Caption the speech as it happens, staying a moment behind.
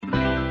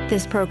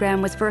This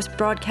program was first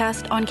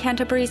broadcast on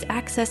Canterbury's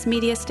access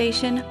media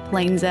station,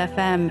 Plains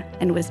FM,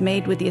 and was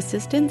made with the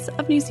assistance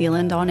of New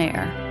Zealand On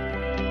Air.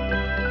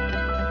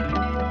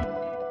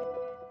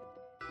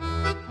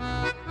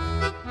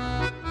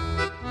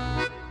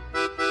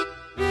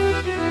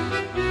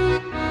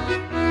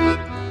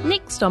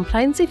 Next on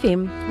Plains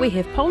FM, we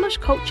have Polish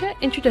culture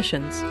and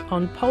traditions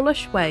on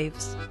Polish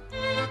Waves.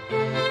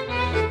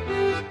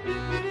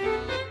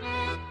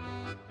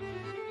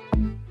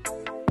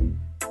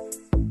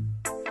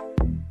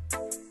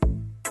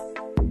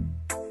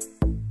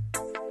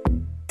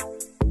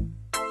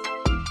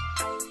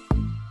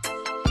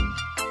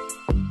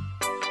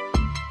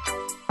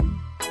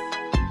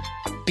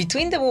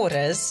 Between the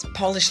Waters,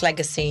 Polish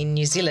Legacy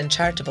New Zealand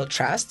Charitable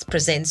Trust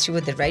presents you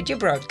with the radio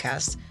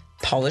broadcast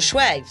Polish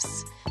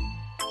Waves.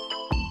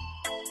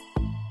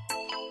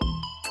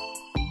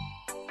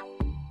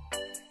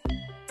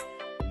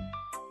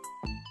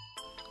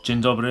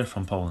 Dzień dobry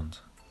from Poland.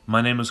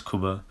 My name is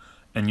Kuba,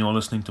 and you're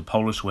listening to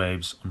Polish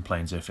Waves on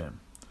Plains FM.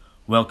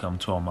 Welcome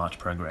to our March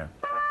program.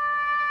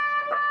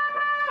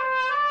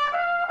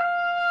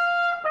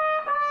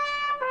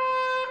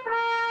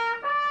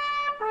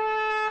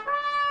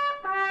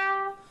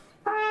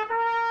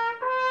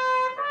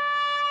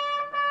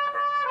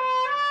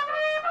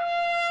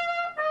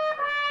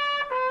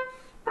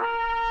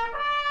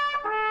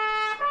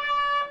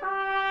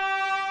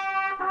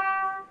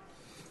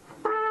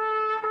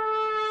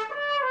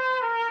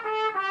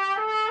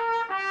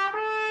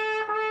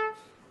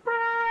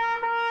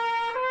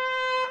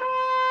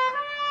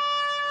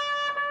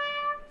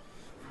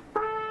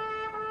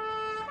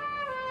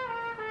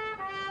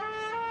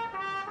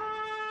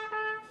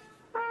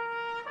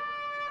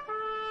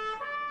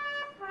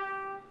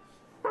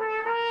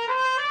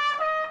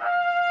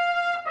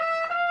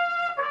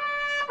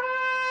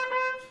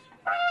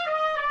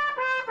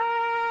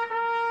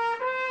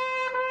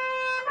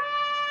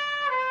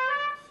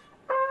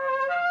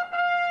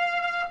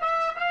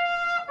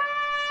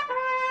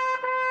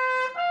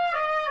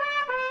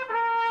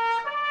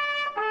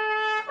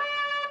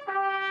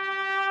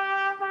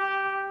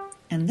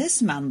 In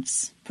this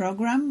month's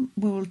program,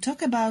 we will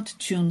talk about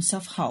tunes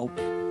of hope.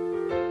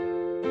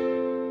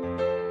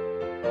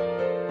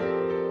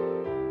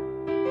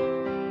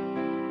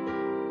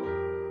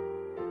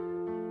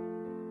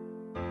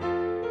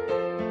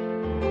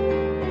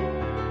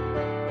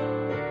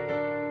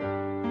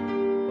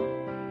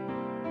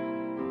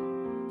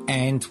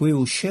 And we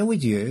will share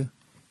with you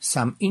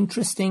some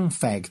interesting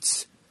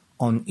facts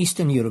on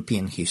Eastern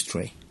European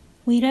history.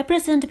 We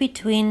represent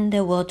Between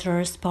the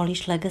Waters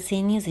Polish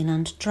Legacy New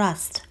Zealand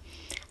Trust.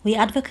 We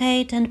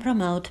advocate and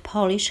promote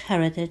Polish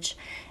heritage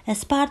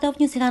as part of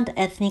New Zealand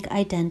ethnic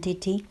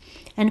identity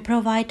and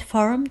provide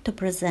forum to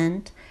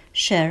present,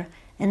 share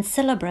and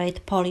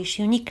celebrate Polish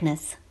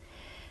uniqueness.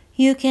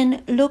 You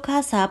can look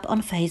us up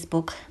on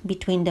Facebook,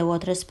 Between the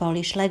Waters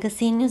Polish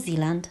Legacy New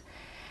Zealand.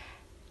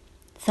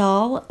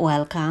 So,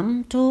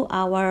 welcome to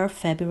our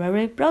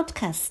February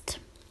broadcast.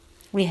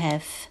 We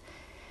have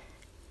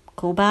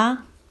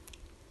Kuba,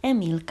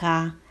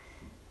 Emilka,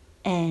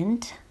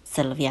 and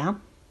Sylvia,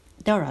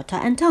 Dorota,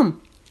 and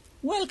Tom.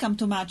 Welcome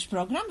to March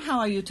program. How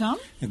are you, Tom?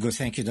 Good,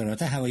 thank you,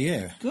 Dorota. How are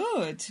you?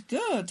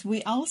 Good.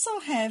 We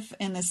also have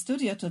in the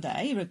studio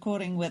today,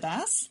 recording with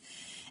us,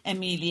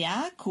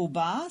 Emilia,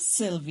 Kuba,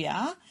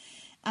 Sylvia,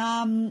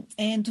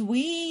 and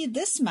we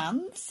this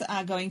month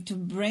are going to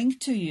bring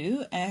to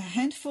you a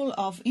handful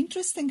of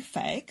interesting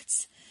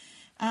facts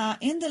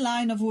in the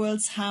line of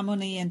world's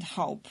harmony and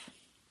hope.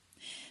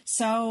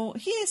 So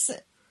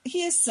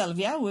here's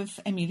Sylvia with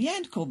Emilia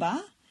and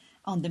Kuba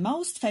on the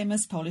most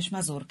famous Polish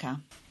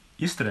mazurka.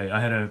 Yesterday, I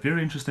had a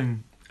very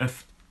interesting,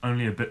 if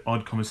only a bit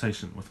odd,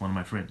 conversation with one of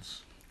my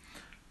friends.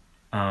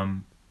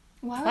 Why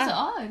was it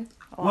odd?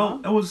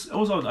 Well, it was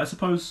odd. I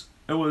suppose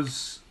it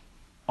was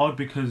odd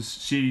because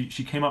she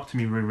came up to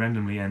me very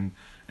randomly and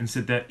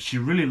said that she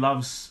really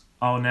loves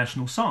our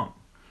national song.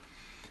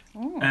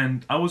 Oh.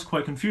 And I was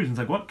quite confused. I was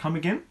like, what? Come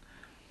again?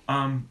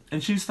 And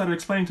she started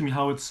explaining to me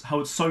how it's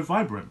so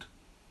vibrant.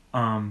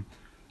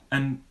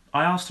 And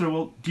I asked her,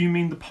 well, do you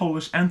mean the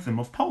Polish anthem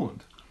of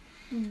Poland?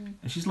 Mm.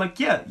 And she's like,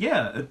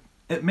 yeah,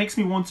 it makes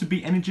me want to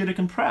be energetic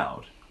and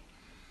proud.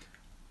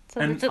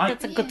 So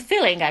that's a good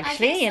feeling,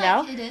 actually, I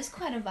guess, It is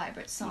quite a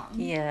vibrant song.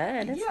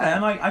 Yeah, it is. Yeah,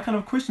 and I kind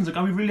of questioned, like,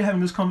 are we really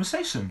having this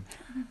conversation?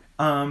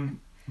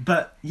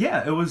 But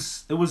yeah, it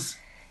was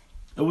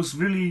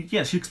really,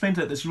 she explained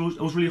that it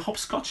was really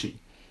hopscotchy.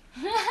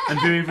 And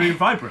very, very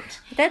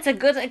vibrant. That's a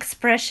good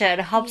expression,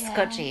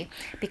 hopscotchy,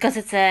 because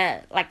it's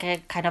a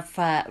kind of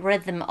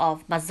rhythm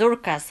of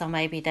mazurka, so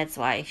maybe that's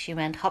why she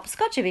meant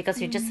hopscotchy, because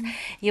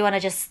you want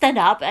to just stand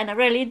up and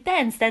really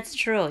dance. That's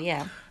true,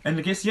 yeah. And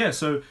I guess,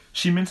 so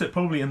she meant it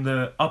probably in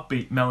the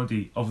upbeat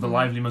melody of the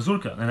lively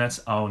mazurka, and that's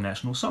our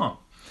national song.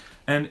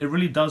 And it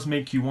really does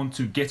make you want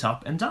to get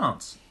up and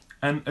dance.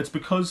 And it's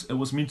because it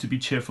was meant to be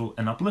cheerful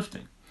and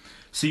uplifting.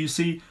 So you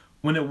see,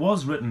 when it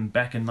was written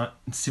back in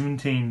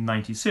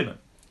 1797,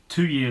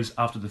 2 years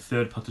after the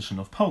Third Partition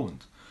of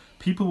Poland,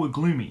 people were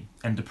gloomy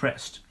and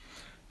depressed.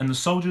 And the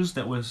soldiers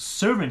that were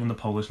serving in the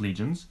Polish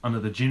legions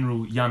under the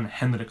General Jan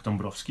Henryk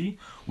Dąbrowski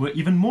were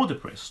even more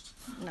depressed.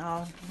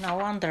 No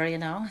wonder, you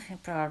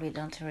probably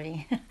don't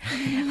really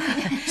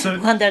So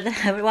wonder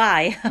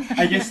why.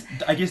 I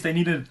guess they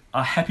needed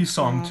a happy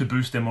song to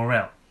boost their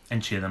morale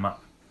and cheer them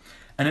up.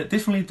 And it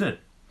definitely did.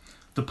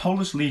 The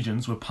Polish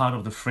legions were part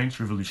of the French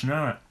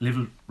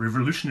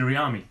Revolutionary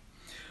Army,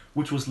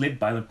 which was led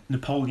by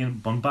Napoleon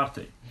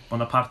Bonaparte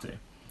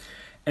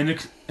in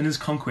his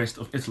conquest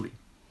of Italy.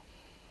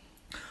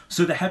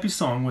 So the happy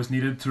song was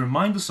needed to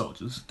remind the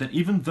soldiers that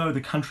even though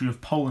the country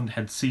of Poland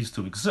had ceased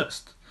to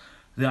exist,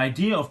 the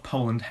idea of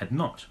Poland had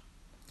not.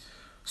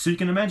 So you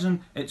can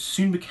imagine it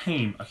soon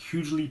became a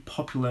hugely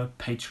popular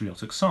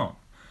patriotic song.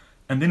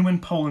 And then when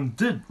Poland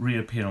did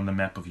reappear on the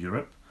map of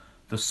Europe,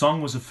 the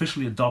song was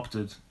officially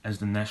adopted as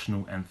the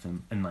national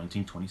anthem in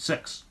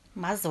 1926.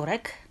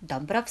 Mazurek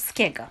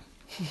Dąbrowskiego.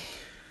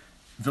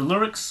 The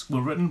lyrics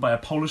were written by a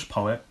Polish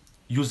poet,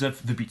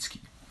 Józef Wybicki.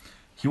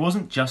 He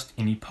wasn't just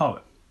any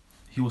poet.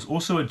 He was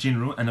also a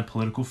general and a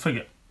political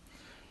figure.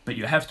 But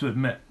you have to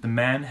admit, the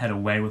man had a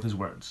way with his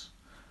words.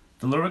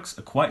 The lyrics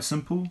are quite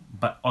simple,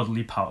 but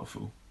oddly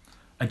powerful.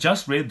 I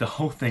just read the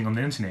whole thing on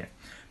the internet,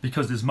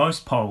 because as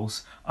most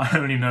Poles, I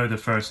only know the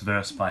first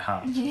verse by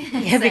heart.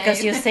 Yeah,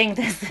 because you sing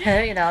this,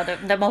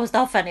 the most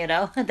often,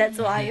 that's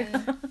why.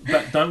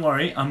 But don't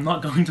worry, I'm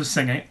not going to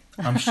sing it.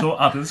 I'm sure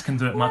others can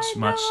do it much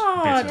better.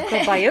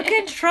 But you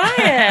can try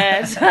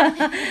it.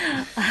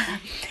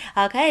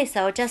 Okay,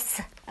 so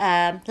just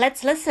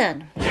let's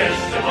listen.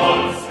 Jeszcze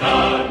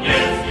Polska nie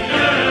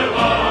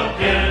zginęła,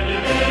 kiedy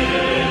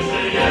my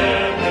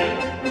żyjemy.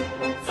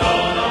 Co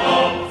nam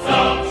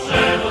obca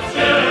przemoc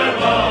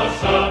wzięła,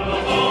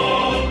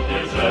 szabloną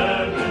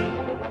bierzemy.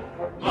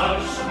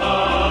 Marsz,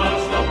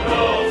 marsz do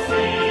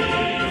Polski,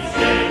 z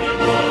ziemi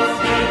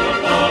włoskiej do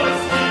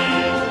Polski.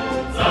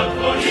 Za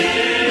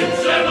twoim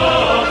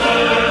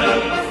przewodem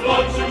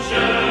złączył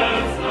się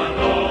z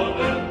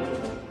narodem.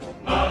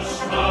 Marsz,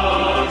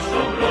 marsz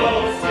do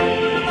Polski,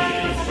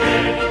 z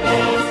ziemi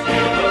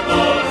włoskiej do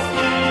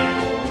Polski.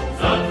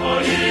 Za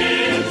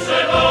twoim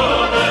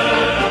przewodem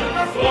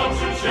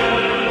złączył się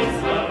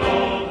z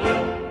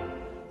narodem.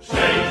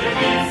 Przejdzie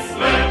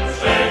Wisłę,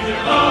 przejdzie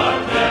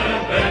Wartę,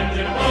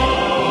 będzie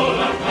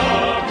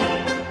Polakami.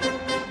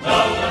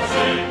 Dał na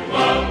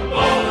przykład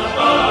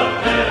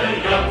Bonaparte,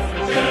 jak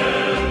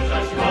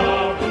zwyciężać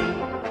mamy.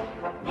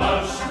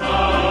 Marsz,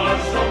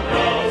 marsz do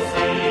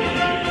Polski,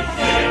 z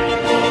ziemi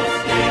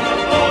włoskiej do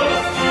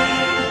Polski.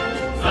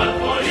 Za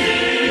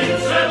twoim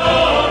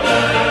przewodem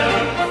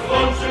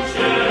złączył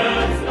się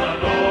z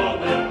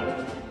narodem.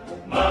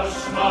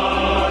 Marsz,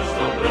 marsz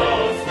do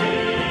Polski,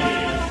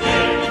 z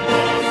ziemi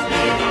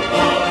włoskiej do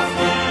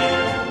Polski.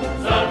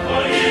 Za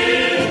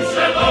twoim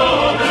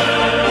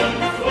przewodem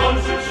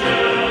złączył się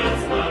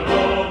z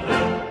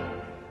narodem.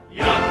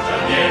 Jan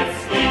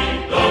Czarniecki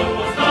do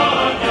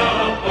Poznania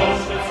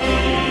poszedł z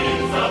nim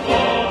w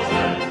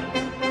zaborze.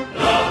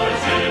 Dla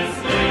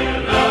ojczyzny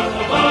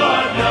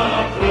ratowania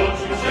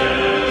wrócił się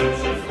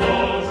przez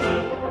morze.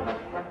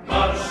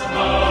 Marsz,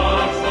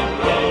 marsz do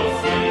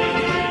Polski,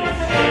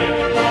 z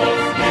ziemi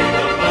włoskiej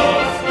do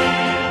Polski.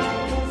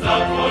 Za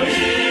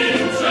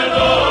twoim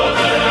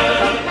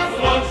przewodem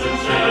złączył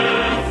się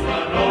z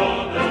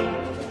narodem.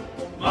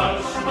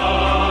 Marsz,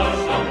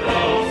 marsz do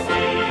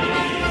Polski,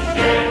 z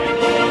ziemi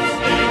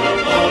włoskiej do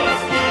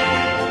Polski.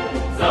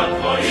 Za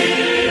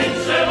twoim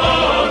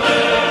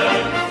przewodem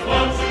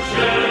złączył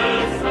się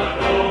z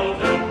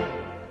narodem.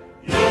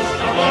 Już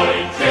tam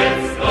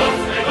ojciec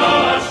nocny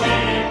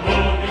wasi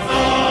mówi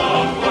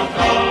z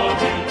opłakami.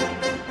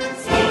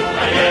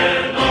 Słuchaj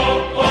jeno,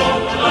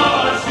 oto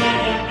nasi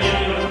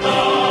biją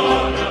na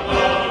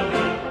pany.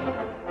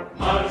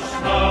 Marsz,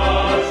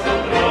 marsz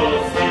do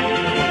Polski,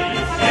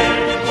 z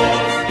ziemi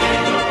włoskiej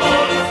do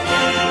Polski.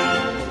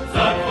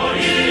 Za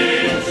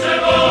twoim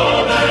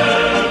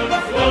przewodem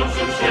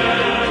złączył się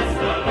z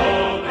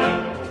narodem.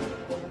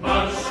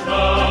 Marsz,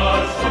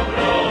 marsz do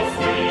Polski, z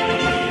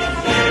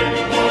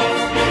ziemi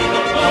włoskiej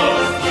do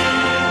Polski.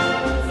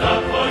 Za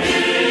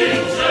twoim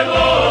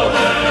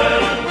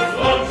przewodem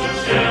złączył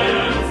się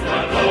z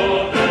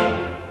narodem.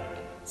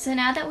 So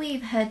now that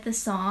we've heard the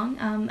song,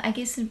 I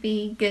guess it'd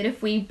be good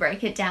if we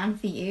break it down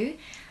for you.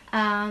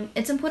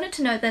 It's important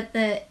to note that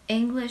the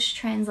English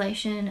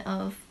translation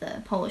of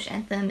the Polish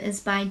anthem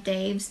is by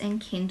Daves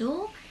and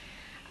Kendall.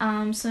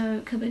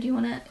 So Kuba, do you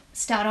want to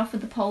start off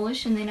with the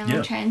Polish and then I'll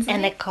Yeah. translate?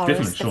 And the chorus,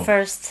 Definitely, the sure.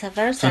 first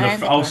verse So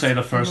and the I'll chorus. say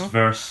the first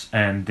verse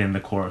and then the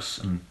chorus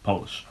in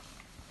Polish.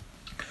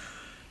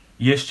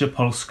 Jeszcze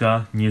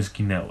Polska nie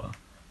zginęła,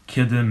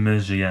 kiedy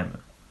my żyjemy.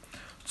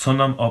 Co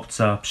nam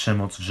obca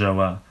przemoc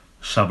wzięła,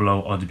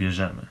 szablą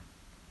odbierzemy.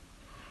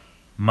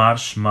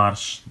 Marsz,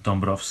 marsz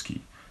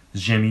Dąbrowski, z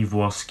ziemi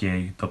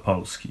włoskiej do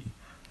Polski.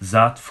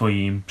 Za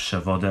twoim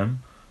przewodem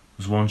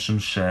złączym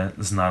się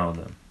z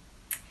narodem.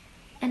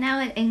 And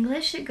now in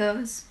English it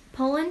goes,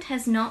 Poland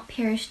has not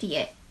perished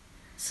yet,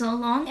 so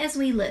long as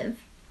we live.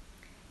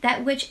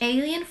 That which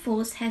alien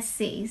force has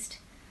seized,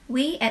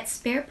 we at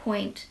Spear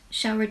Point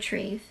shall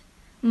retrieve.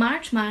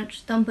 March,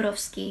 march,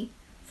 Dąbrowski,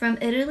 from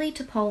Italy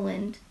to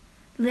Poland,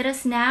 let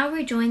us now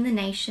rejoin the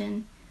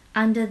nation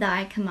under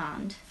thy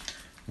command.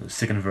 The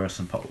second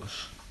verse in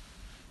Polish.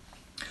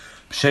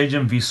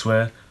 Przejdziem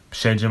Wisłę,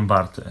 przejdziem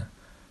Wartę.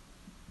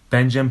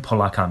 Będziem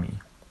Polakami.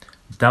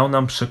 Dał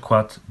nam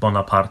przykład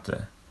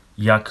Bonaparte,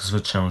 jak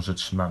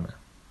zwyciężyć mamy.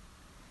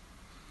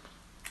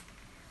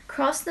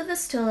 Cross the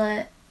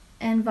Vistula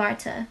and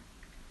Varta,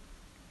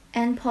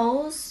 and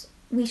Poles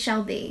we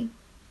shall be.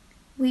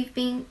 We've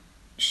been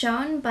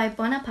shown by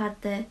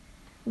Bonaparte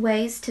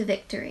ways to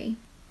victory.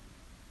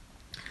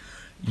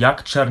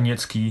 Jak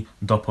Czarniecki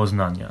do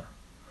Poznania,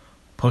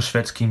 po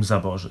świeckim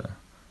zaborze,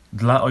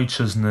 dla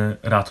ojczyzny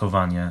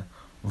ratowanie,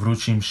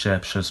 wrócim się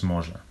przez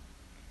morze.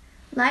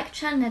 Like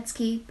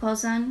Czarnecki,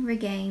 Poznan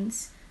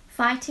regains,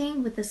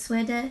 fighting with the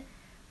Swede,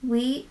 we,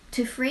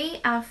 to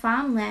free our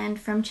farmland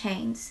from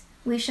chains,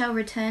 we shall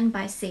return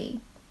by sea.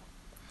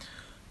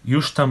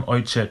 Już tam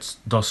ojciec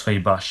do swej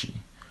Basi,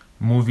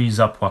 mówi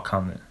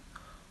zapłakany,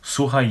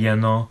 słuchaj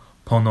jeno,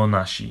 pono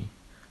nasi,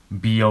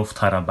 biją w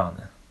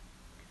tarabany.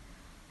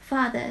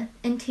 Father,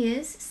 in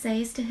tears,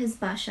 says to his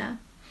Basha,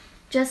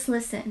 just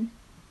listen,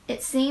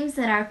 it seems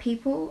that our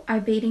people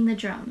are beating the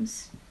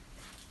drums.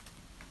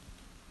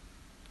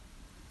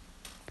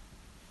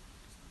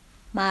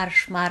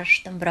 Marsz,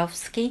 marsz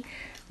Dąbrowski,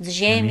 z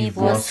ziemi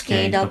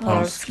włoskiej do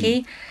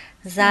Polski,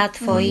 za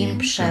twoim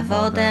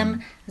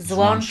przewodem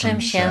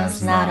złączym się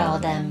z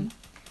narodem.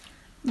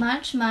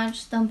 March,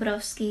 march,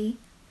 Dąbrowski,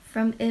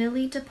 from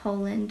Italy to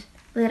Poland,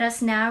 let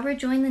us now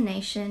rejoin the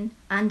nation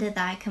under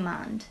thy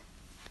command.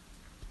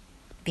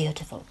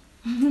 Beautiful.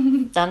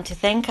 Don't you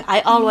think?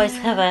 I always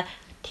have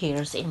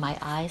tears in my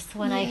eyes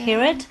when I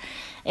hear it.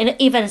 And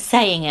even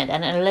saying it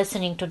and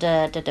listening to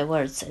the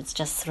words, it's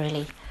just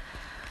really...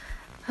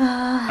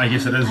 I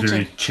guess it is magic.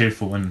 very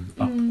cheerful and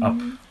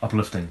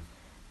uplifting.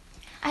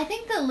 I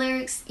think the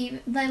lyrics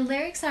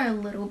are a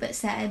little bit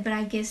sad, but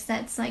I guess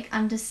that's like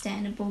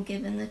understandable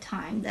given the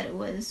time that it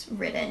was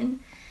written.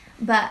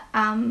 But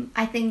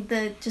I think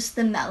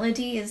the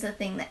melody is the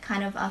thing that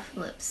kind of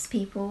uplifts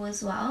people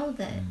as well.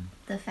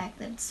 The fact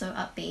that it's so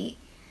upbeat.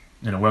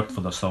 And it worked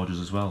for the soldiers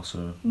as well,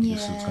 so I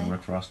guess it's going to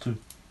work for us too.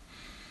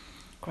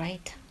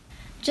 Great.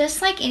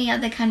 Just like any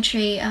other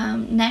country,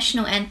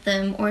 national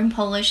anthem, or in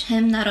Polish,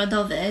 hymn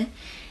narodowy,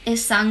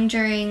 is sung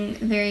during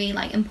very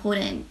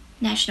important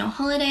national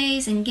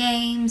holidays and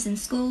games and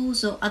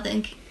schools or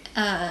other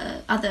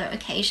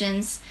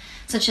occasions,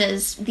 such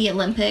as the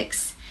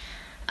Olympics.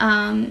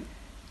 So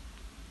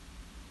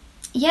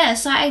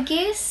I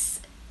guess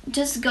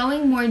just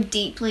going more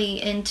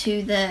deeply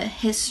into the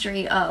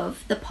history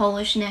of the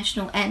Polish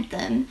national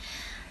anthem,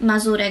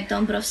 Mazurek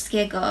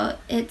Dąbrowskiego,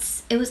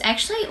 it was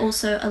actually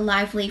also a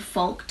lively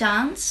folk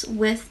dance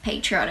with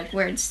patriotic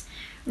words,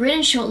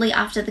 written shortly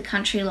after the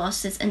country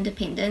lost its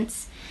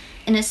independence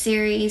in a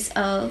series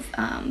of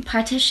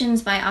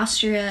partitions by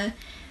Austria,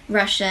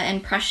 Russia,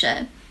 and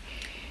Prussia.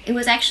 It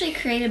was actually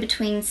created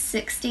between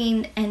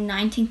 16th and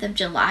 19th of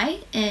July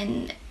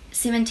in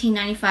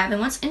 1795,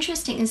 and what's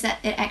interesting is that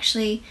it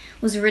actually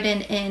was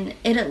written in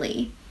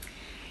Italy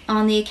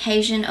on the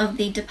occasion of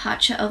the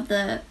departure of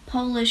the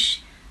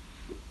Polish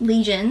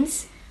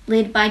legions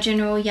led by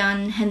General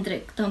Jan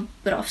Hendrik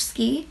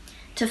Dąbrowski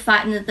to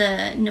fight in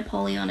the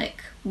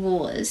Napoleonic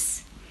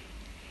Wars.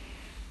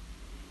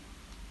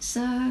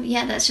 So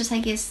that's just, I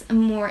guess, a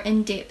more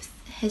in-depth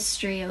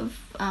history of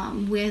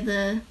where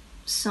the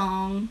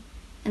song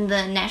and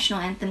the national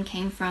anthem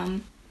came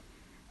from.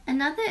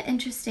 Another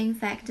interesting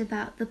fact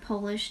about the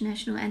Polish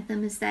national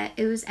anthem is that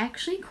it was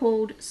actually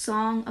called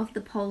Song of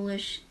the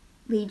Polish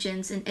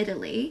Legions in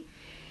Italy,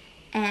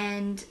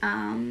 and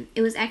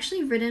it was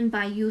actually written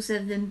by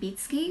Józef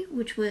Dębicki,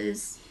 which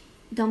was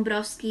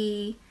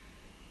Dąbrowski's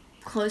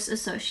close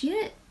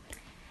associate.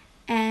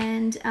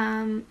 And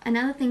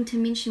another thing to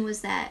mention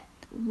was that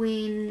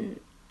when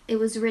it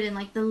was written,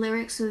 the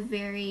lyrics were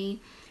very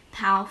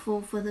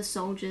powerful for the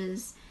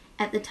soldiers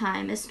at the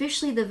time,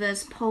 especially the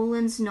verse,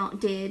 Poland's not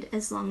dead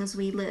as long as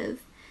we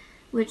live,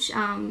 which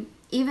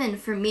even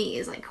for me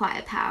is quite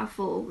a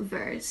powerful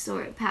verse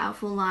or a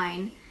powerful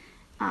line,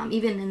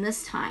 even in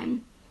this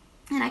time.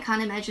 And I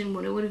can't imagine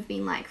what it would have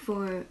been like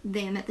for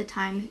them at the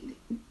time,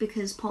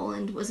 because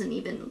Poland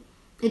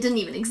didn't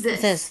even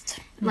exist.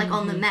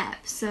 On the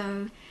map.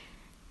 So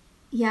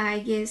I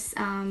guess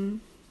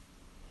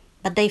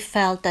but they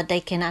felt that they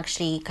can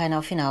actually kind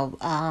of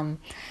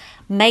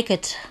make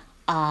it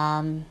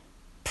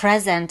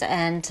present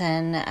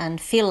and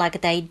feel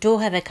like they do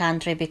have a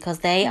country, because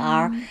they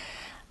are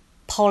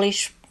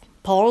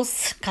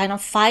Poles kind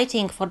of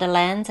fighting for the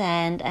land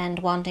and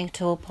wanting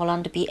to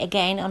Poland be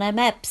again on a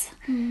maps.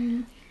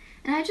 And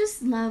I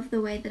just love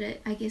the way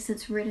that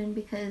it's written,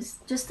 because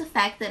just the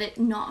fact that it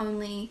not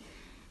only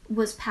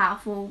was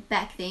powerful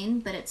back then,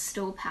 but it's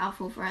still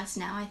powerful for us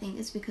now, I think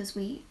is because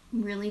we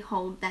really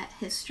hold that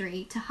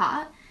history to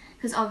heart,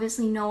 because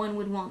obviously no one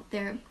would want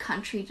their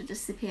country to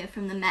disappear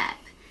from the map.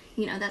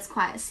 That's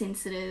quite a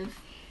sensitive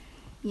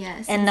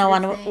and no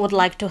one thing. would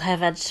like to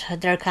have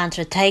their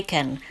country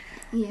taken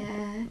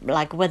Yeah.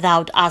 like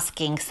without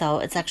asking. So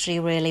it's actually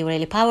really,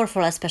 really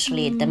powerful,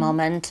 especially at the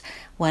moment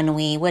when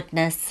we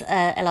witness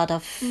a lot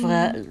of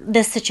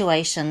this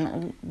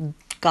situation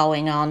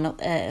going on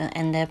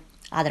in the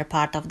other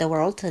part of the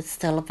world. It's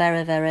still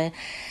very, very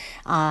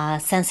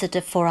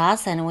sensitive for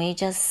us, and we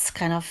just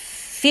kind of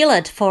feel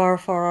it for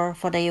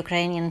the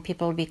Ukrainian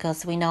people,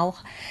 because we know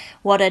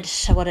what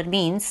it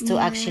means to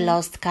actually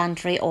lost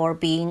country or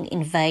being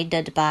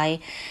invaded by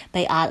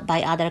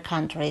other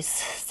countries.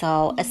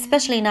 So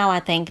especially now,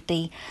 I think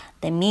the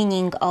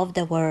meaning of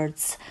the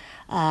words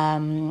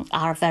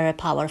are very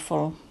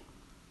powerful,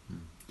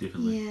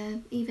 Definitely. Yeah,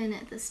 even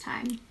at this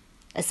time.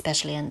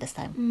 especially in this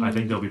time. I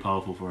think they'll be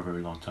powerful for a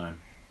very long time.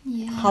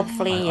 Yeah.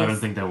 Hopefully, I don't yes.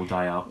 think they will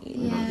die out.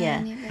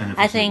 Yeah, never. in the I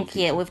foreseeable think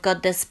future. we've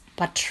got this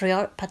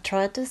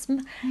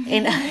patriotism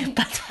in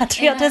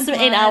patriotism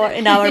in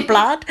blood. our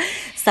blood,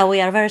 so we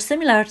are very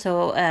similar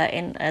to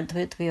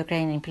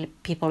Ukrainian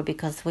people,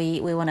 because we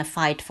want to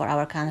fight for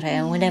our country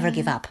and we never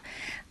give up.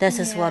 This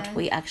is what Yeah.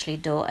 we actually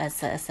do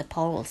as a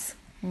Poles.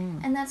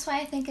 And that's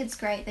why I think it's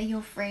great that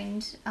your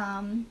friend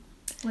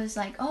was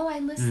like, oh, I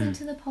listened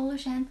to the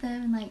Polish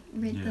anthem and like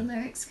read the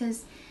lyrics,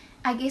 because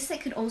I guess it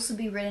could also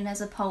be written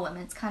as a poem.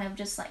 It's kind of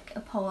just like a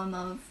poem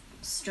of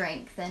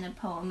strength and a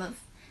poem of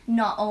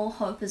not all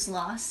hope is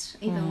lost,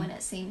 even when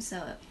it seems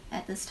so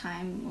at this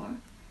time or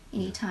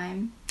any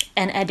time.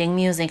 And adding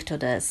music to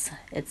this,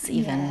 it's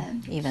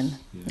even Yeah.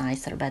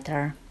 nicer,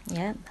 better.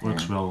 Yeah.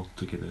 Works well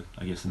together.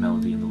 I guess the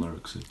melody and the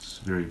lyrics. It's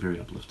very, very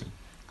uplifting.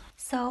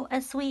 So,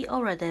 as we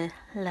already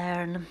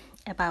learn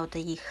about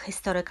the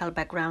historical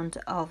background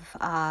of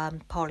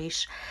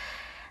Polish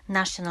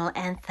national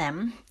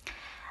anthem,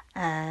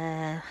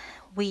 I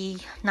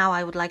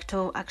would like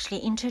to actually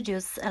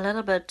introduce a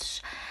little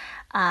bit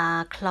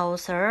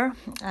closer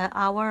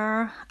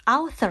our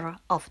author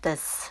of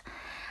this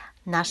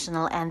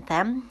national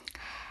anthem.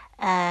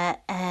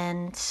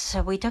 And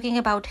we're talking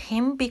about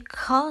him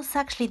because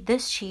actually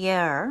this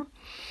year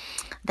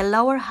the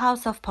lower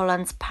house of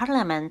Poland's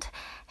parliament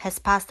has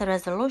passed a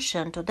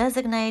resolution to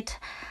designate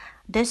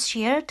this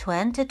year,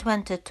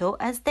 2022,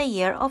 as the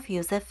year of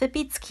Józef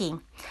Wybicki,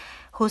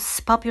 whose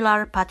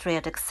popular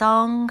patriotic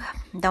song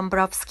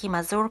Dąbrowski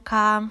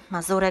Mazurka,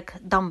 Mazurek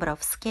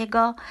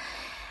Dąbrowskiego,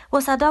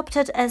 was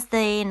adopted as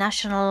the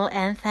national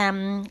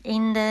anthem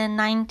in the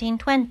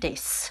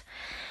 1920s.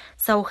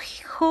 So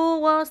who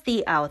was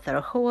the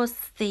author? Who was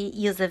the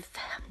Józef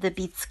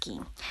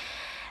Wybicki?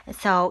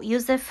 So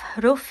Józef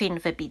Rufin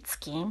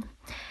Wybicki,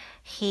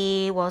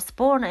 he was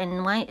born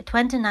in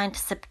 29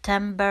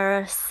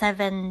 September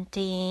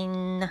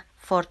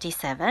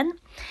 1747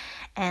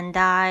 and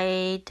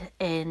died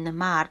in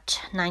March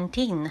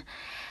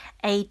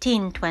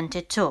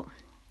 1822.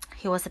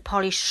 He was a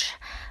Polish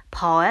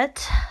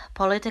poet,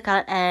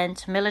 political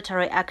and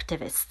military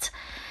activist.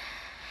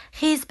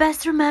 He is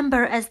best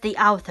remembered as the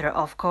author,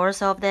 of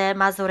course, of the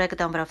Mazurek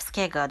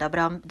Dąbrowskiego,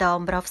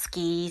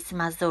 Dąbrowski's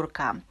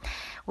Mazurka,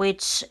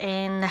 which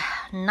in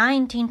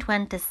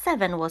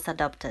 1927 was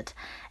adopted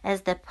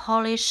as the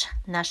Polish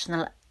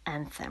national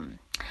anthem.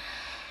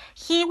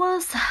 He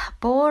was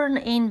born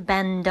in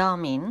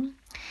Będomin,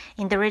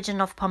 in the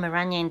region of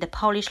Pomerania in the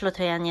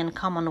Polish-Lithuanian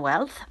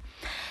Commonwealth.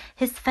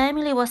 His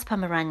family was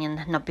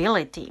Pomeranian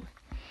nobility.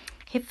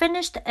 He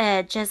finished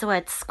a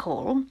Jesuit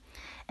school,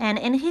 and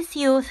in his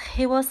youth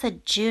he was a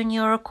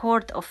junior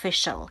court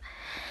official.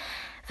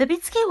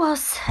 Wybicki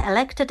was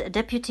elected a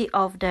deputy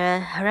of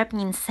the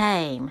Repnin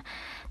Sejm,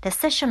 the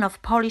session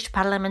of Polish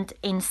Parliament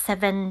in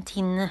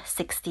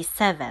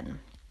 1767,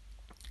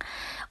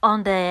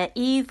 on the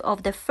eve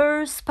of the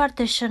first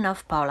partition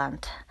of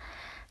Poland.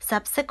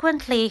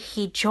 Subsequently,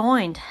 he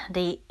joined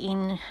the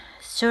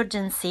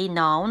insurgency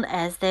known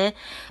as the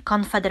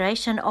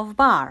Confederation of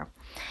Bar,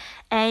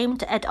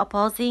 aimed at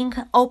opposing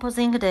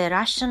the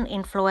Russian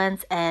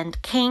influence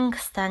and King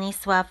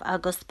Stanisław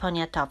August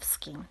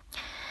Poniatowski.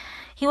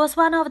 He was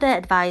one of the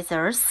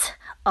advisors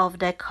of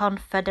the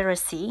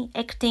Confederacy,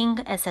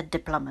 acting as a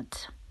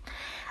diplomat.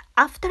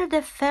 After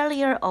the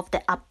failure of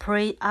the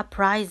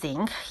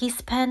uprising, he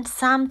spent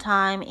some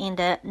time in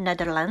the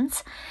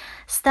Netherlands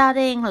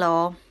studying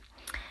law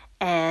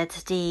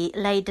at the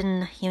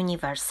Leiden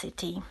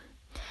University.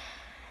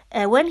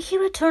 When he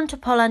returned to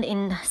Poland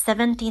in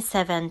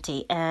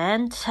 1770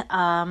 and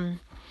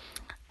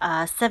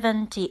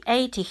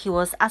 1780, he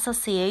was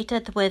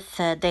associated with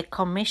the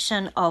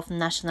Commission of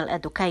National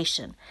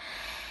Education.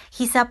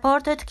 He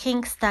supported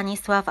King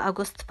Stanisław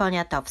August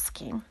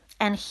Poniatowski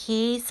and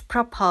his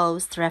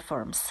proposed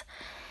reforms.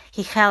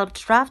 He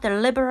helped draft the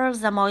liberal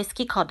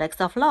Zamoyski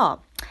Codex of Law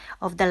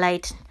of the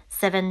late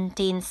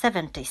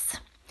 1770s.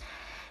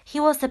 He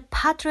was a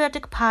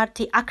Patriotic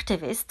Party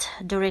activist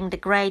during the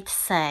Great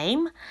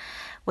Sejm,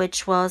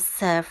 which was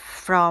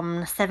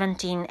from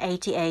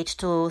 1788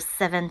 to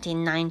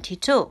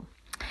 1792.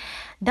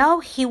 Though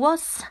he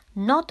was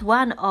not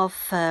one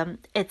of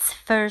its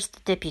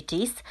first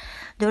deputies,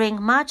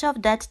 during much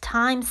of that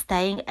time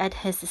staying at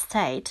his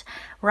estate,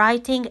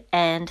 writing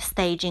and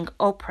staging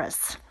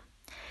operas.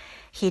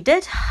 He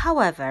did,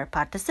 however,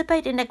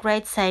 participate in the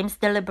Great Sejm's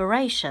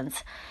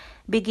deliberations,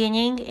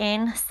 beginning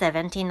in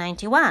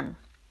 1791.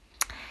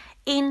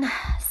 In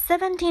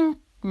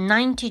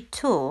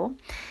 1792,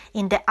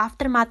 in the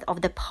aftermath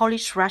of the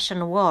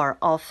Polish-Russian War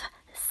of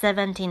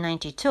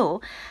 1792,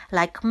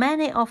 like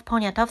many of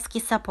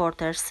Poniatowski's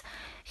supporters,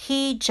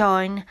 he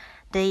joined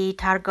the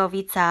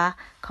Targowica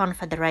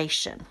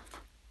Confederation.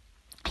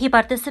 He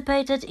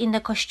participated in the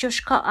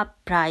Kościuszko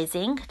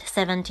Uprising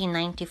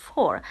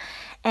 1794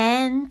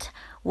 and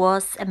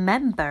was a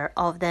member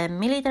of the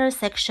military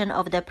section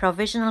of the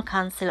Provisional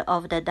Council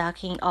of the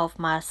Duchy of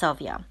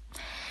Mazovia.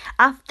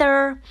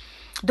 After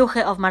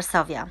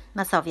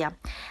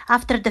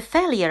the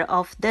failure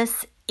of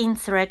this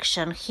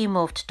insurrection, he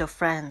moved to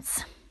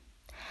France.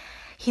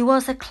 He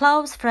was a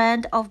close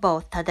friend of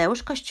both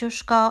Tadeusz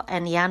Kościuszko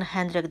and Jan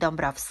Henryk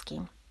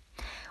Dąbrowski.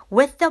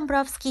 With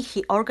Dąbrowski,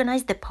 he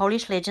organized the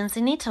Polish legions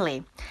in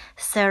Italy,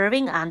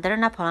 serving under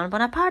Napoleon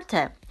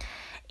Bonaparte.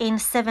 In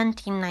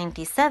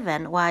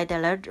 1797, while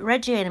the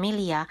Reggio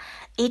Emilia,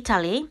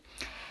 Italy,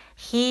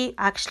 he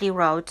actually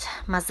wrote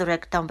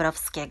Mazurek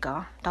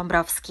Dąbrowskiego,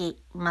 Dąbrowski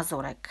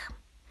Mazurek.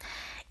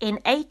 In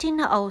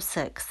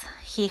 1806,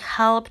 he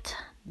helped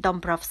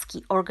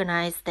Dąbrowski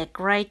organize the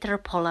Greater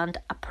Poland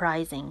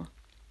Uprising.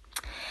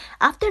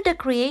 After the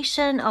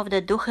creation of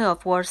the Duchy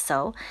of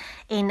Warsaw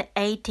in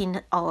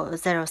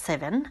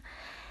 1807,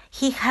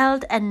 he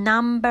held a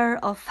number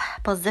of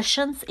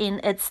positions in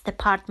its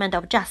Department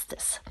of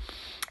Justice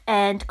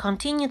and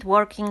continued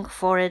working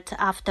for it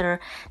after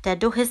the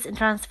Duchy's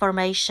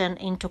transformation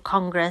into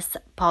Congress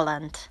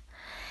Poland.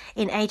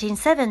 In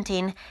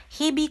 1817,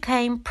 he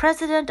became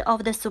president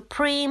of the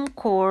Supreme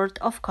Court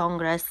of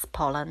Congress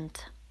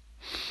Poland.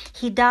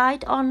 He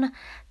died on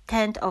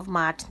 10th of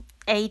March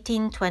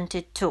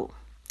 1822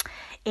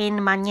 in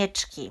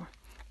Manieczki.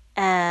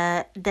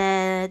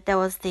 There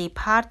was the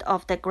part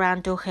of the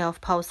Grand Duchy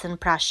of Posen,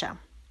 Prussia.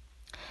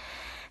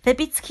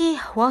 Wybicki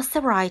was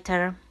a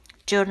writer,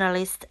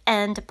 journalist,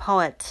 and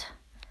poet.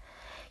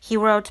 He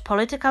wrote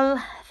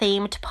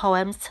political-themed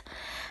poems,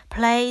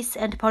 plays,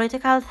 and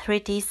political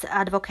treatises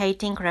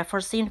advocating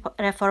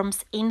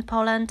reforms in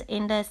Poland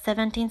in the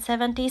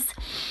 1770s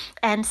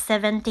and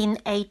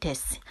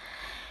 1780s.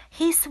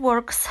 His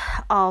works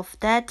of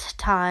that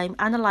time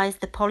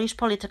analyzed the Polish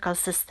political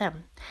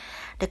system,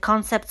 the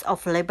concepts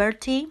of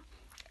liberty,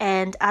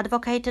 and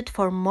advocated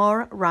for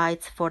more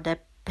rights for the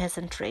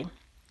peasantry.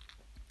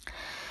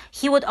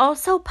 He would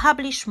also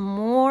publish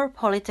more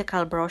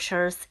political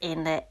brochures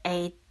in the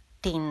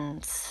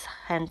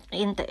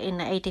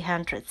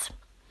 1800s,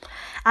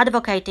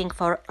 advocating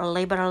for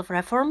liberal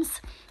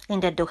reforms in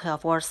the Duchy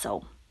of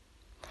Warsaw.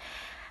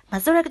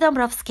 Mazurek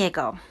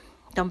Dąbrowskiego,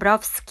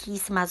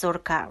 Dąbrowski's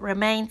Mazurka,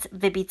 remains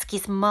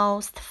Wybicki's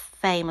most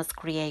famous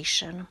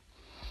creation.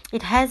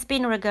 It has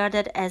been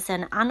regarded as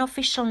an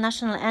unofficial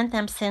national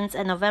anthem since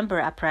a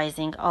November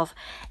uprising of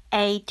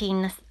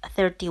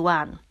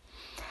 1831.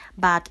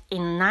 But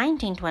in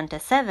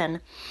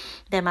 1927,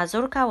 the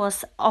Mazurka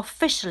was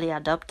officially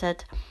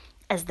adopted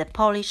as the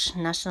Polish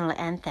national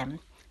anthem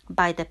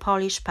by the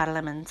Polish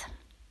Parliament.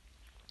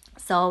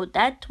 So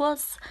that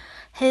was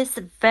his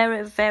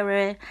very,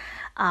 very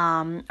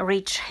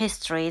rich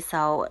history.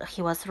 So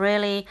he was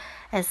really,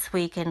 as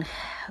we could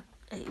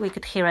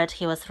hear it,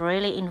 he was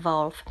really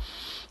involved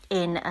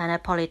in a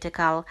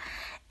political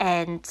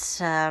and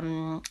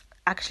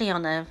actually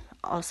on a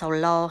also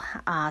law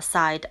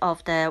side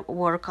of the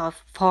work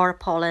for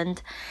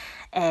Poland,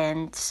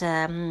 and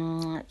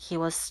he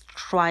was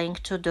trying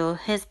to do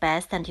his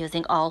best and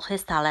using all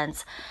his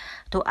talents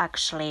to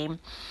actually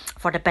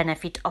for the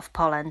benefit of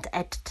Poland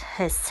at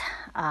his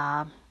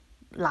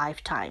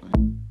lifetime.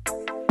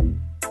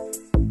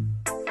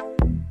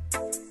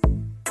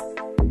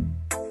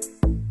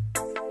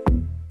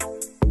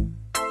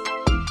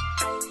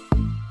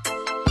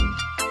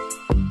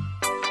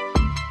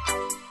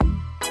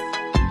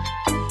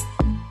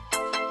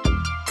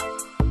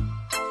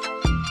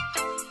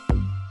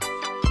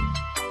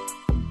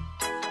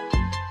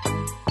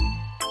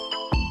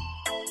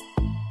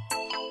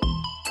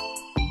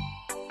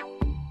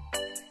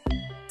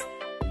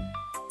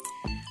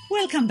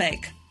 Welcome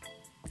back.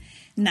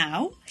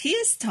 Now,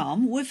 here's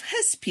Tom with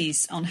his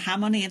piece on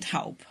harmony and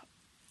hope.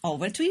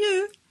 Over to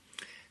you.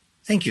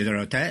 Thank you,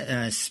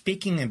 Dorota.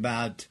 Speaking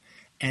about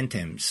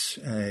anthems,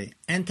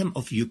 Anthem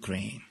of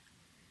Ukraine.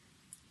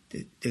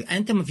 The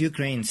Anthem of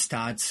Ukraine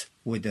starts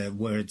with the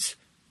words,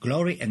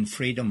 "Glory and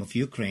freedom of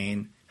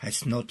Ukraine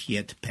has not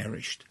yet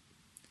perished."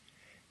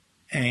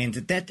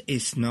 And that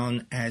is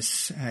known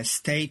as a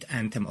state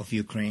anthem of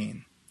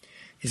Ukraine.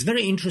 It's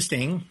very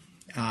interesting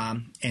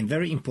and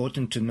very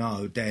important to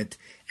know that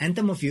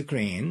Anthem of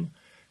Ukraine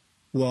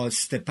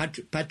was the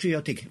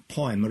patriotic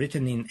poem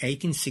written in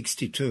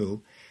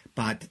 1862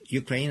 by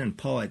Ukrainian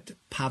poet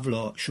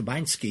Pavlo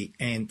Shubansky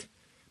and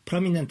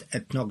prominent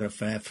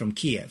ethnographer from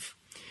Kiev.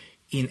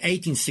 In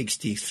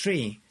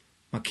 1863,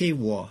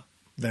 Makiewo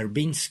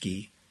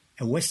Verbinsky,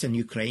 a Western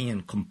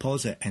Ukrainian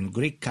composer and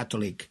Greek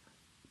Catholic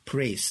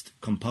priest,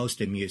 composed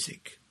the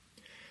music.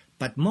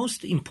 But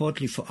most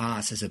importantly for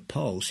us as a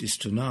Poles is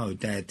to know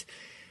that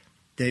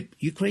the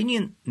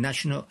Ukrainian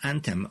national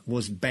anthem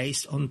was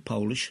based on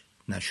Polish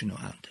national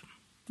anthem.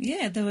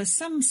 Yeah, there were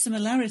some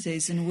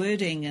similarities in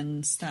wording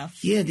and stuff.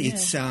 Yeah,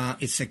 it's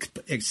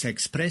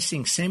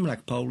expressing, same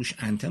like Polish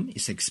anthem,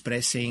 it's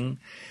expressing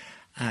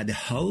the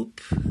hope,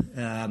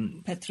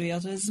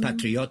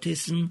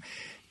 patriotism,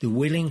 the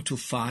willing to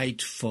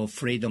fight for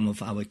freedom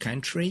of our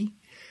country,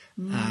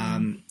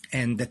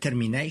 and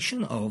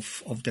determination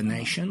of the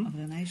nation. Of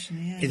the nation,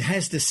 yeah. It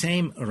has the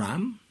same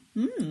rhyme,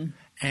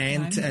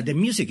 and the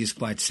music is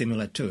quite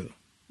similar too.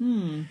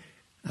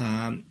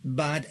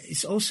 But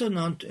it's also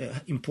not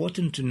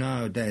important to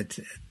know that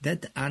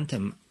that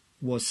anthem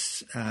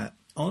was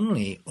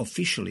only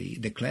officially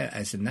declared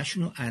as a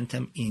national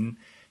anthem in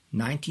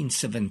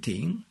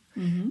 1917,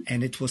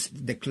 and it was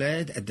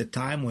declared at the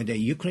time when the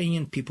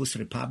Ukrainian People's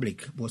Republic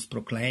was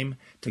proclaimed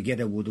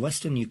together with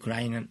Western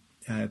Ukrainian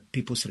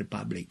People's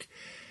Republic.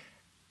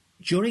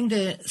 During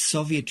the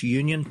Soviet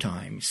Union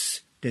times,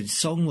 the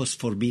song was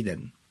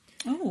forbidden.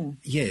 Oh.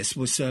 Yes,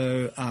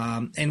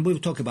 and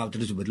we'll talk about a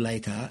little bit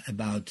later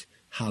about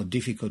how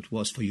difficult it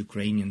was for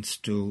Ukrainians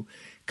to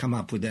come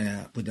up with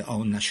their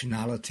own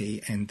nationality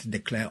and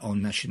declare own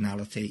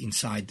nationality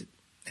inside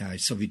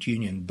Soviet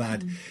Union. But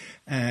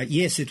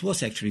yes, it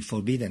was actually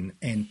forbidden.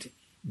 And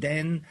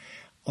then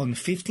on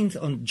 15th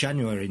of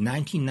January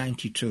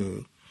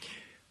 1992,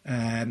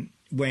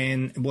 when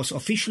it was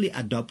officially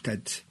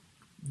adopted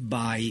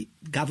by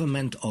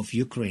government of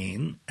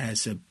Ukraine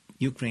as a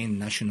Ukrainian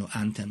national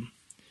anthem.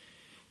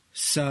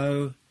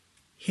 So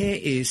here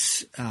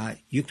is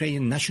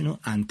Ukrainian national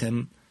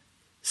anthem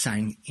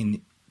sung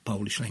in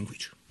Polish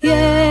language.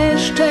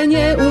 Jeszcze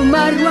nie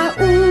umarła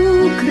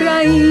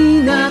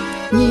Ukraina,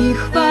 ni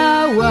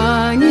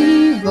chwała,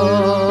 ni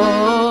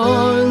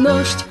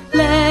wolność,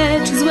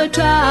 lecz złe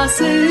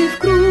czasy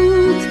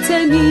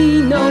wkrótce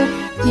miną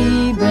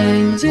i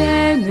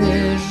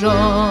będziemy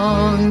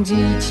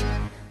rządzić.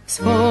 W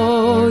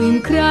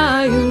swoim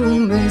kraju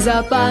my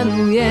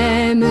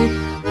zapanujemy,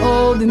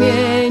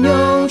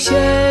 odmienią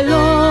się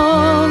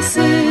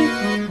losy,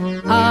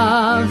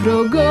 a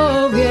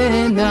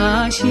wrogowie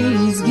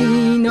nasi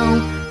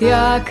zginą,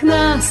 jak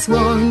na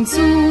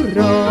słońcu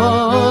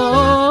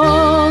rosa.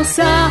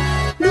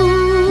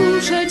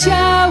 Duszę,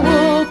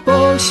 ciało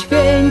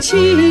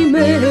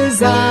poświęcimy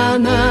za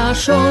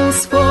naszą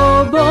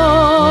swobodę.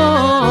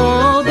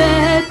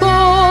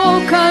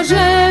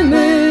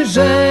 Pokażemy,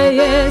 że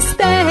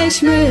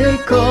jesteśmy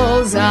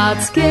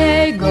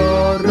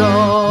kozackiego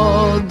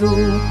rodu.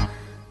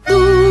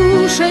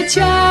 Duszę,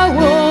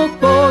 ciało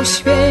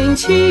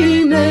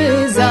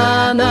poświęcimy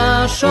za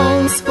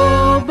naszą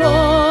swobodę.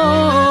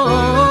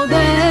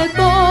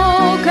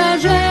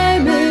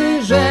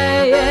 Pokażemy,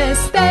 że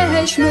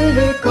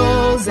jesteśmy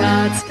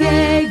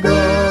kozackiego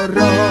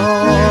rodu.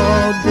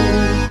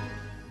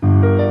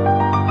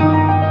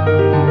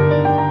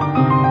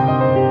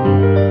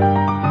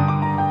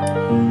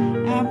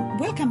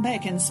 Welcome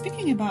back. And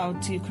speaking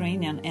about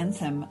Ukrainian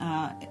anthem,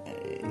 I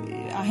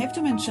have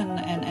to mention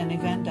an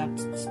event that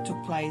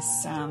took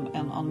place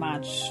on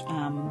March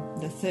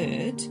the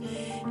 3rd,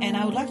 and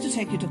I would like to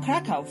take you to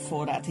Krakow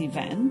for that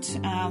event.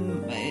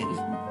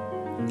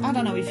 I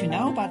don't know if you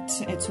know, but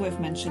it's worth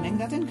mentioning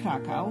that in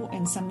Krakow,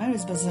 in St.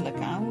 Mary's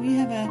Basilica, we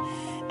have a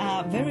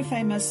very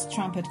famous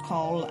trumpet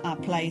call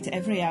played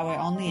every hour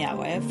on the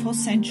hour for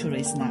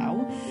centuries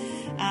now.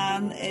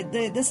 And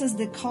this is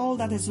the call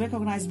that is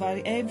recognized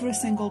by every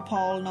single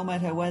Pole, no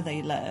matter where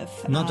they live.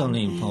 Not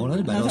only in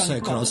Poland, but also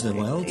across the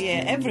world.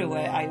 Yeah,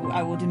 everywhere,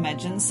 I would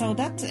imagine. So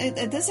that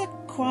it is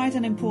quite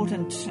an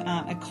important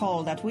a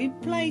call that we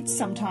played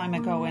some time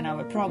ago in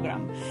our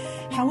program.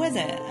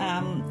 However,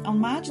 on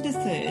March the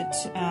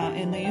 3rd,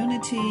 in the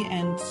unity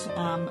and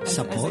as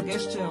a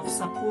gesture of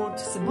support,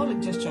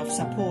 symbolic gesture of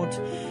support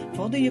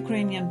for the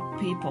Ukrainian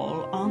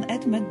people,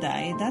 at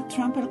midday, that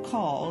trumpet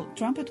call,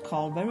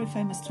 very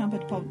famous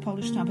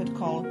Polish trumpet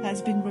call,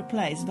 has been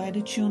replaced by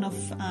the tune of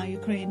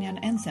Ukrainian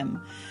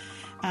anthem.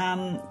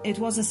 It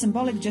was a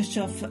symbolic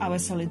gesture of our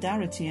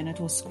solidarity, and it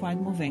was quite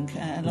moving.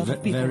 A lot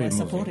of people were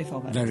supportive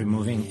of it. Very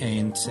moving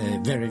and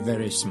very,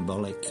 very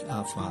symbolic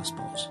for us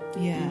Poles.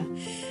 Yeah.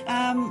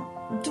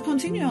 To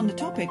continue on the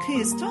topic,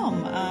 here's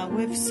Tom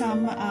with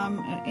some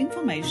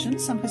information,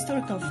 some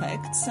historical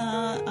facts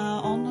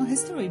on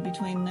history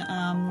between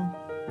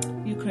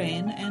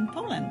Ukraine and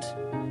Poland.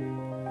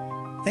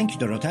 Thank you,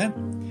 Dorota.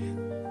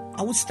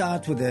 I would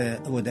start with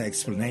the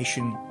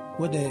explanation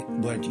where the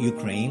word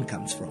Ukraine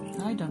comes from.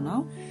 I don't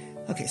know.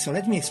 Okay, so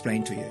let me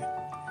explain to you.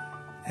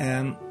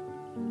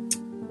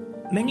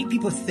 Many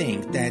people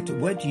think that the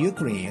word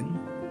Ukraine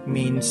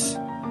means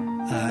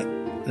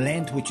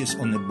land which is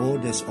on the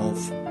borders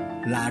of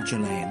larger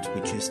land,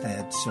 which is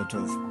that sort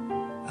of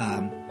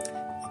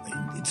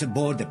it's a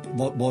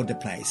border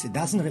place. It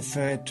doesn't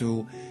refer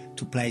to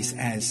place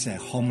as a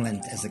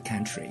homeland, as a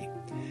country.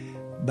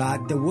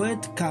 But the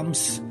word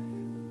comes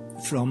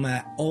from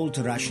old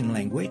Russian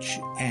language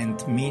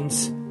and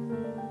means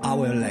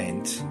our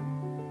land,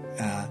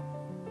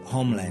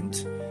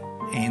 homeland.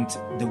 And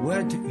the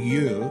word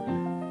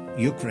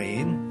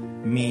Ukraine,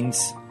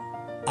 means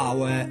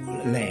our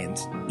land.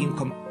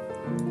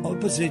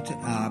 Opposite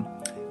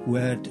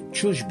word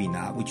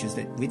Chuzbina, which is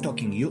that we're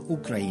talking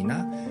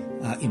Ukraina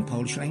in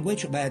Polish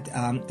language, but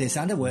there's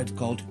another word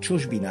called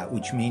Chuzbina,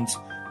 which means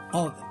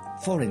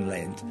foreign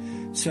land.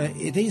 So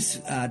it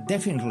is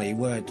definitely a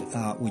word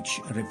which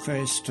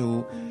refers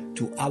to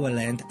our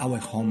land, our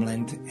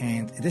homeland,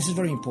 and this is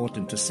very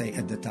important to say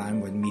at the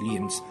time when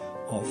millions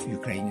of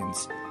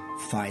Ukrainians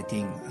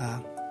fighting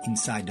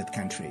inside that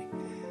country.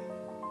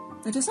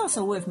 It is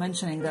also worth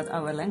mentioning that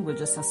our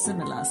languages are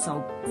similar.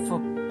 So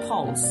for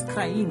Poles,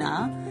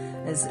 kraina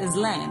is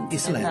land,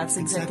 It's and land, that's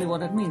exactly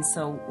what it means.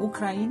 So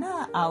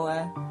Ukraina,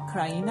 our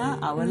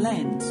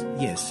land.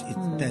 Yes,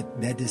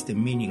 that is the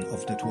meaning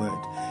of that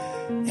word.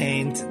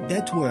 And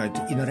that word,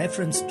 in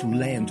reference to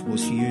land,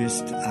 was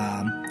used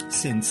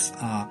since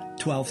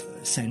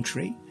 12th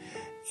century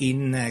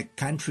in a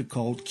country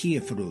called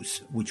Kiev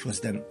Rus, which was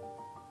the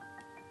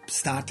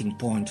starting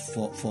point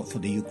for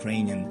the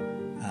Ukrainian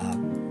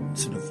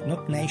sort of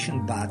not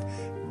nation but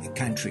a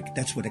country.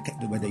 That's where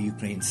the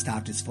Ukraine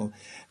started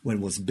where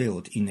it was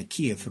built in the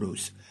Kiev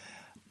Rus.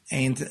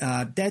 And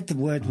that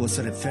word was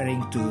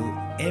referring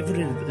to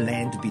every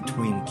land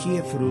between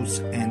Kiev Rus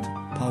and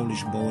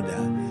Polish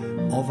border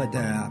over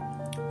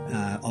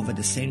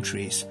the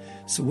centuries.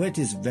 So word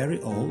is very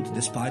old,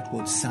 despite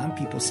what some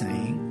people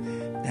saying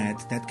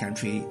that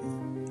country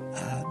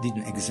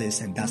didn't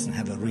exist and doesn't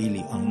have a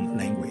really own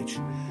language.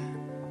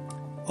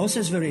 Also,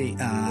 it's very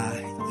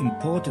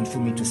important for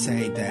me to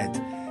say that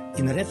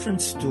in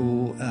reference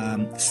to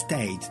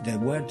state, the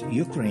word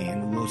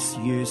Ukraine was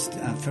used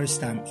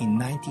first time in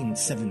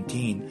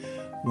 1917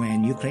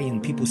 when Ukrainian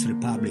People's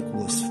Republic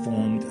was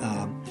formed,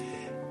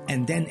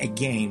 and then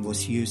again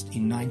was used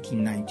in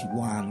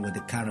 1991 when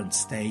the current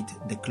state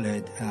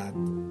declared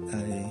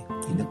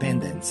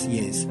independence.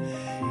 Yes.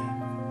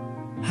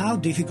 How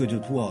difficult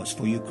it was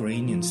for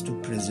Ukrainians to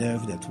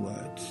preserve that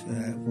word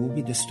will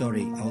be the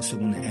story I also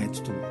want to add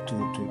to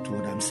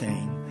what I'm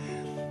saying.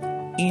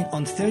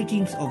 On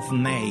 13th of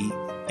May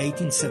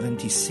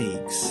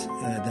 1876,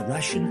 the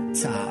Russian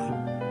Tsar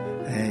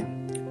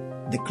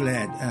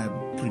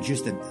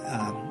produced a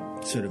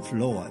sort of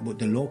law, but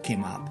the law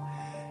came up,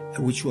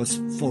 which was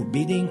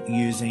forbidding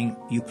using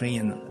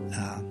Ukrainian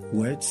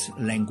words,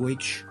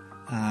 language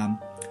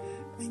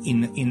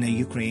in a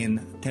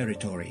Ukrainian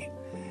territory.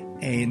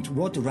 And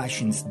what the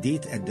Russians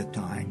did at the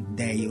time,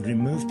 they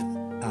removed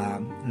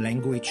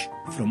language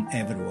from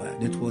everywhere.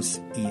 That was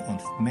on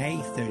May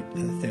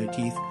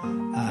 30th,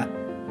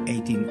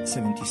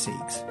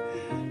 1876.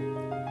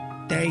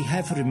 They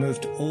have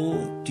removed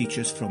all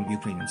teachers from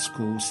Ukrainian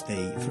schools,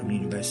 from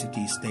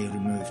universities. They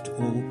removed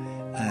all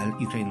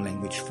Ukrainian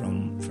language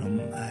from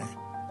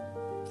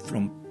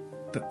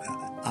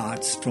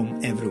arts,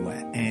 from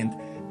everywhere. And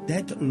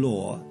that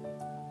law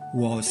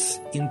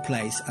was in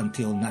place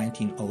until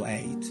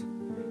 1908.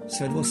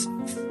 So it was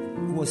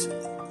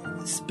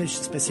a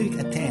specific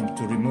attempt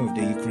to remove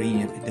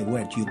the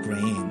word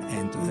Ukraine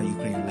and the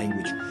Ukrainian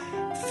language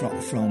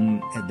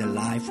from the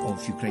life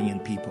of Ukrainian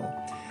people.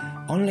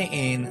 Only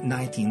in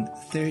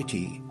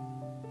 1930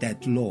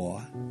 that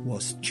law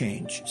was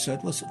changed. So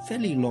it was a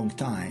fairly long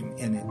time,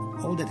 and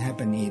all that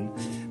happened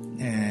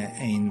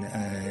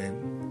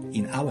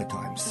in our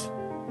times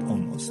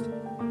almost.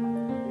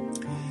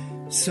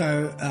 So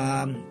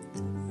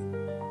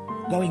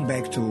going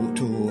back to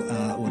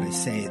what I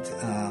said,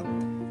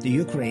 the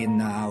Ukraine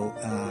now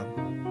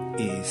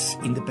is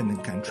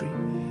independent country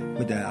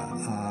with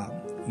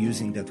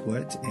using that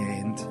word,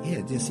 and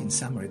just in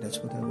summary, that's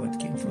what that word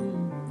came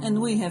from. And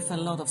we have a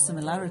lot of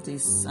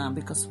similarities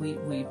because we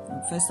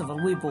first of all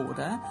we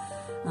border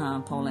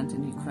Poland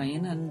and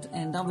Ukraine,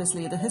 and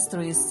obviously the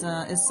history is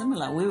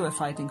similar. We were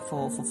fighting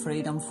for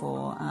freedom,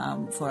 for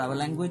our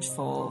language,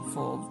 for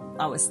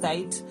our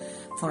state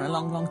for a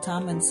long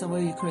time, and so were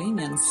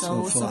Ukrainians.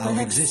 So for our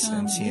perhaps,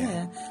 existence,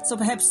 So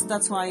perhaps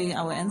that's why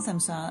our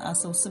anthems are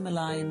so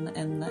similar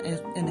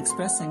in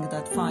expressing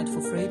that fight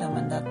for freedom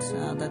and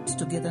that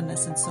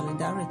togetherness and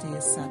solidarity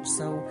as such.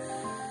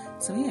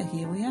 So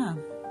here we are.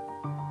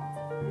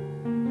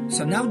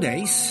 So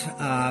nowadays,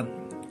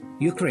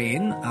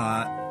 Ukraine,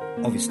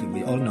 obviously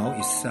we all know,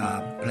 is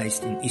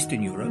placed in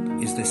Eastern Europe,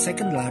 is the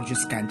second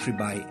largest country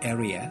by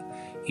area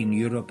in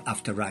Europe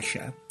after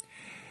Russia.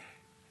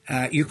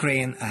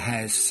 Ukraine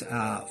has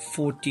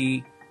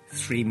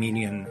 43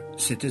 million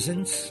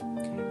citizens,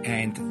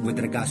 and with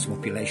regards to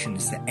population,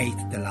 is the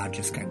 8th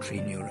largest country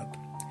in Europe.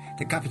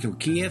 The capital,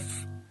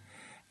 Kiev,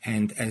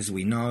 and as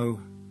we know,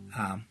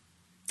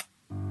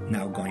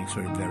 now going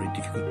through very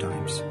difficult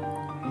times.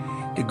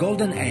 The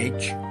golden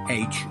age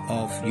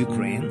of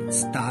Ukraine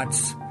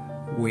starts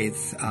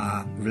with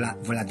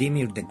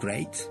Vladimir the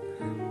Great,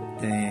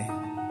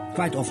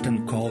 quite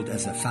often called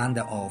as the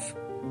founder of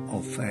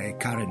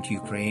current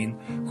Ukraine,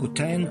 who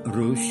turned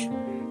Rus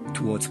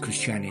towards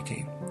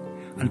Christianity.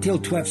 Until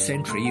 12th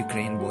century,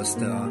 Ukraine was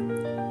the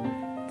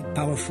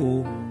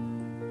powerful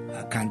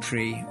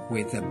country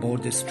with a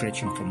border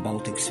stretching from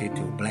Baltic Sea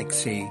to Black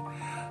Sea.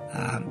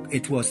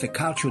 It was the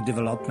cultural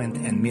development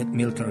and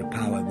military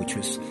power which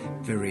was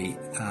very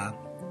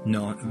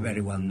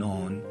very well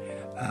known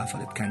for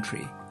that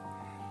country.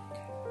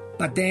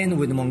 But then,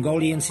 with the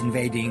Mongolians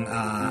invading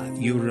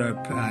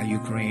Europe,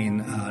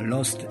 Ukraine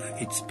lost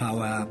its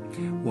power,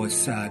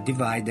 was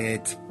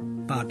divided.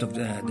 Part of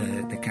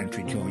the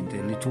country joined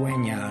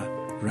Lithuania,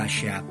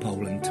 Russia,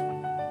 Poland.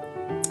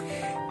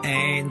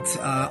 And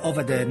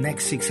over the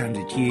next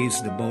 600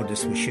 years, the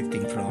borders were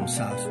shifting from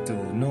south to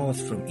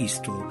north, from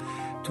east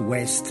to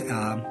west,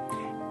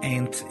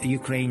 and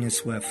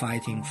Ukrainians were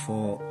fighting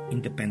for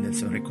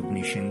independence and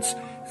recognitions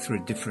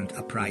through different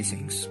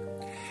uprisings.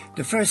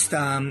 The first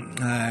time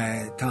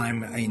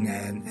in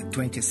the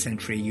 20th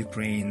century,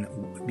 Ukraine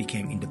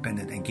became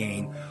independent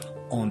again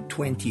on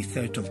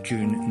 23rd of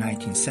June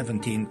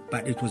 1917,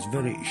 but it was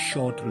very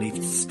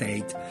short-lived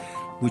state,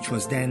 which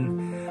was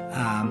then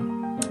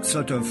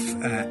sort of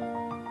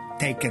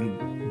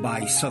taken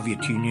by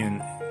Soviet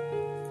Union,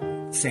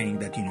 saying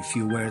that in a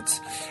few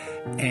words,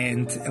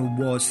 and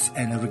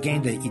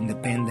regained the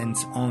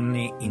independence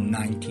only in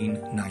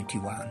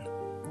 1991.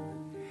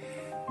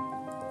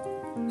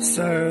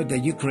 So the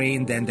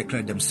Ukraine then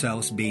declared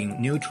themselves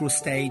being neutral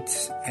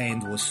states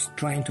and was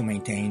trying to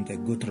maintain the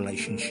good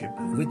relationship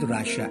with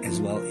Russia as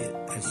well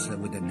as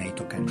with the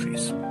NATO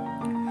countries.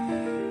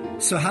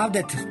 So how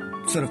that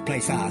sort of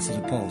plays out, I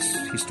suppose,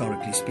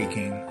 historically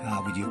speaking,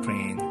 with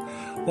Ukraine?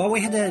 Well,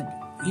 at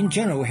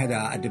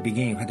the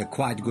beginning, we had a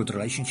quite good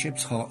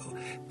relationships,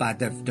 but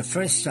the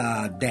first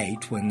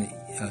date when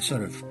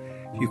sort of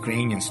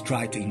Ukrainians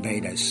tried to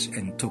invade us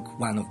and took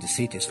one of the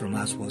cities from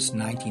us was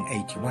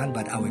 1981,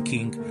 but our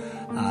king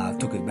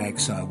took it back,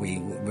 so we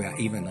were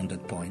even on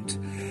that point.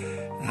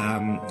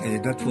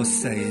 That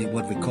was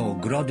what we call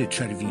Grody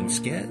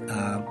Czerwińskie.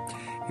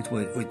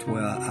 It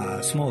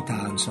were small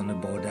towns on the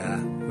border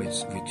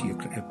with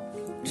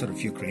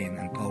Ukraine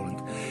and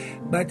Poland.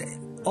 But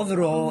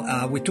overall,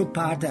 we took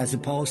part, I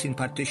suppose, in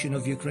partition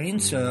of Ukraine.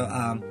 So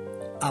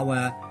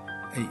our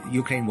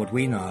Ukraine, what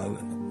we know,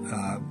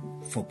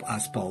 for I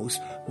suppose,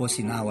 was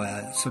in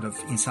our sort of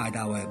inside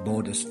our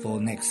borders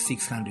for next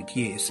 600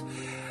 years.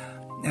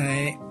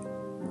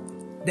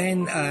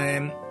 Then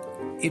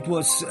it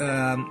was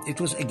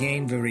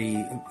again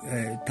very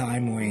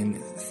time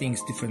when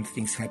different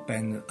things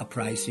happen,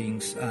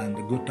 uprisings and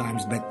good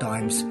times, bad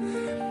times,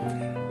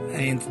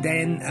 and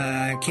then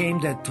came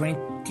the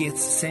 20th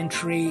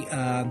century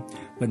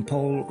when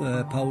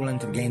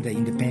Poland gained the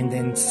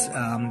independence.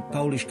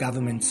 Polish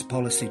government's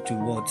policy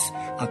towards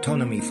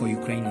autonomy for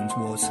Ukrainians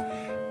was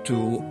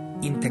to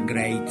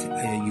integrate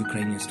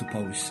Ukrainians to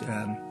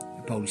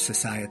Polish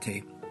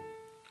society.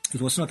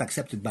 It was not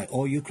accepted by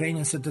all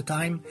Ukrainians at the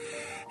time,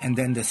 and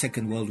then the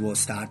Second World War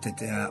started,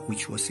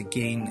 which was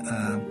again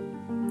a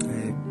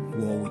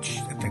war which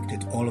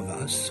affected all of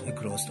us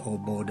across all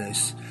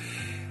borders.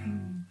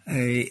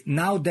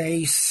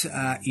 Nowadays,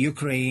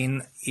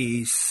 Ukraine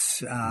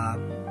is,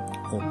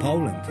 or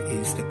Poland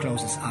is the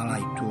closest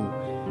ally to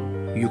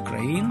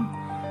Ukraine,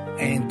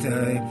 and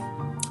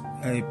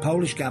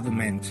Polish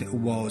government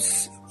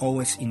was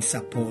always in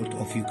support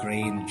of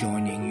Ukraine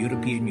joining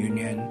European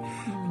Union,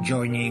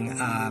 joining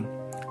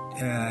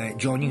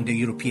the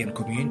European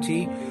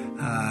community,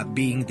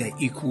 being the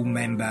equal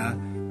member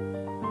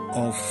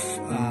of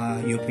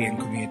European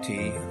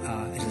community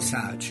as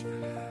such.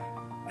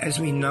 As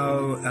we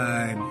know,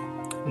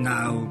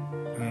 now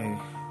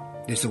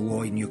there's a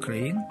war in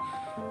Ukraine,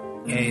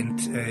 and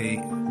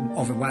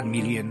over 1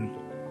 million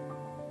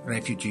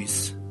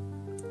refugees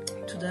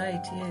to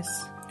date, yes,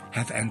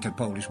 have entered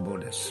Polish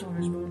borders.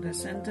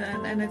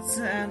 And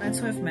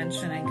it's worth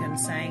mentioning and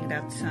saying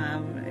that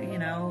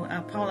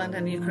Poland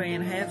and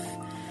Ukraine have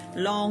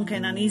long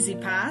and uneasy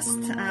past,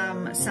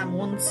 some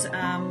wounds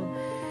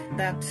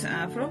that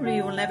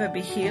probably will never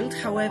be healed.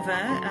 However,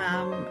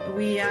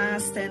 we are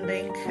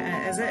standing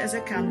as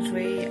a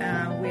country.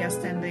 We are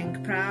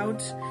standing proud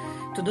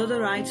to do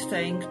the right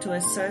thing, to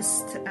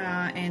assist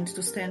and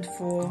to stand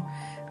for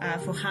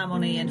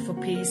harmony and for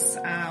peace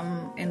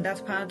in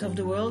that part of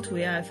the world.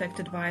 We are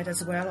affected by it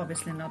as well,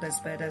 obviously not as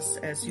bad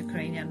as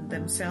Ukrainian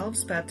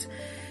themselves, but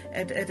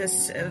it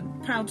is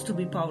proud to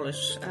be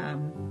Polish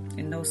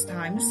in those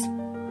times.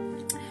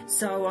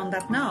 So on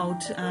that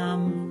note...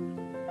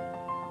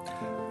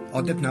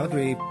 On that note,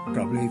 we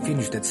probably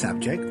finished that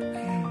subject.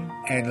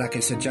 And like I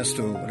said, just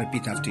to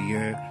repeat after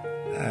you,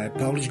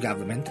 Polish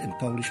government and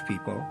Polish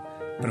people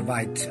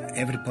provide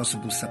every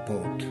possible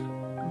support.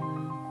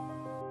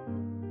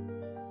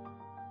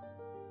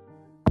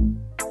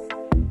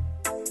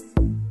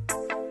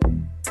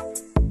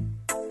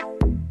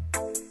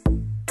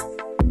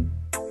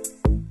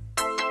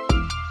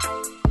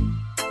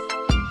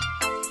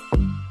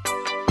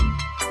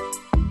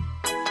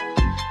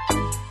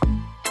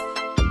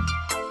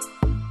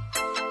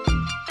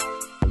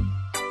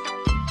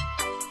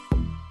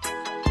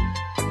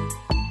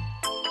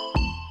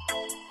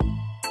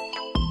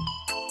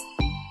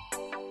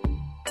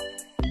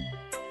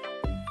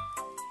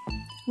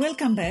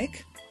 Welcome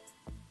back.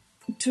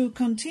 To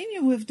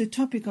continue with the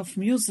topic of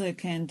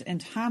music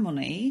and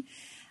harmony,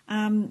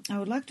 I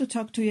would like to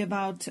talk to you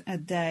about a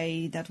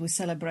day that we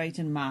celebrate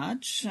in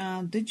March.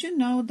 Did you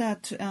know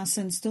that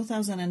since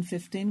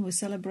 2015 we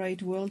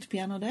celebrate World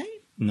Piano Day?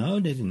 No,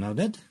 didn't know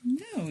that.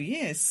 No,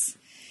 yes.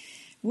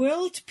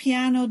 World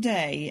Piano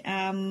Day.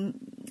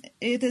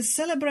 It is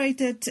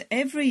celebrated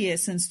every year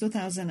since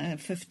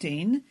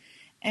 2015,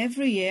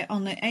 every year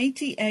on the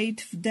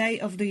 88th day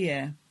of the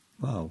year.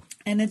 Wow.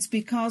 And it's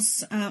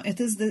because it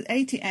is the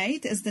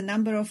 88 is the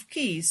number of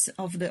keys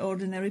of the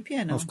ordinary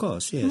piano. Of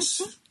course,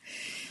 yes.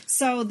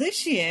 So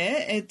this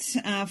year it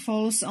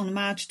falls on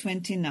March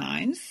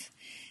 29th,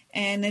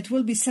 and it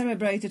will be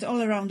celebrated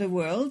all around the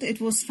world.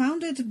 It was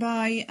founded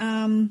by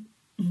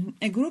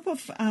a group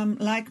of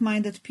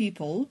like-minded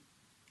people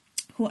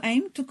who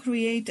aim to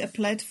create a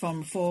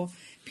platform for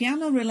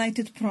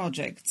piano-related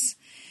projects.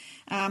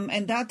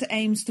 And that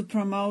aims to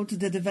promote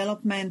the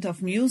development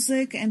of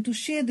music and to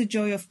share the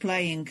joy of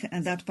playing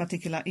that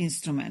particular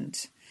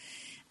instrument.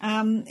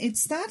 It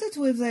started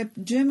with a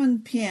German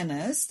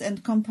pianist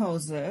and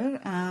composer,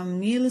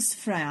 Niels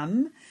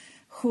Fram,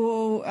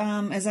 who,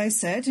 as I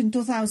said, in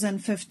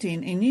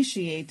 2015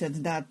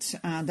 initiated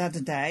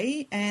that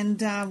day.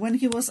 And when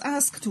he was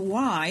asked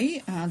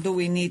why do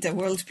we need a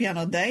World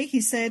Piano Day,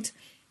 he said,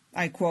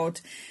 I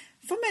quote,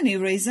 "For many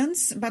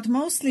reasons, but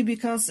mostly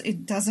because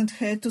it doesn't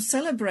hurt to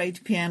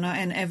celebrate piano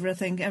and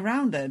everything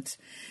around it.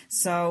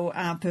 So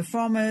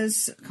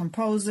performers,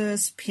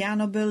 composers,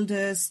 piano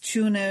builders,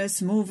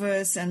 tuners,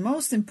 movers, and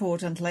most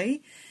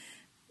importantly,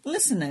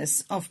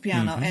 listeners of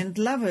piano and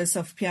lovers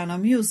of piano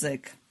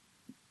music."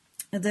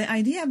 The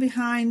idea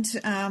behind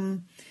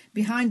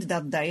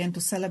that day and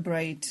to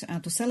celebrate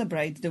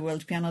the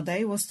World Piano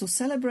Day was to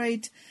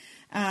celebrate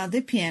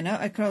the piano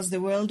across the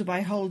world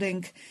by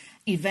holding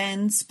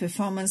events,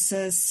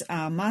 performances,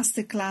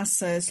 master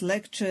classes,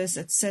 lectures,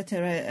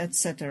 etc.,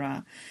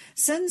 etc.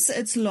 Since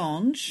its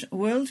launch,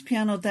 World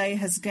Piano Day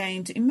has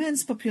gained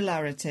immense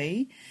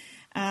popularity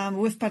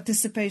with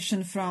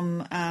participation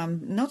from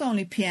not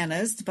only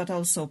pianists but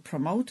also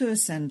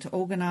promoters and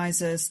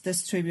organizers,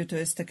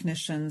 distributors,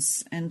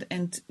 technicians, and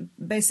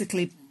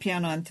basically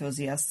piano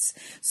enthusiasts.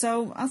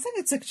 So I think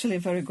it's actually a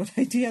very good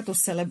idea to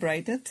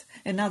celebrate it.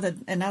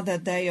 Another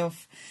day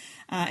of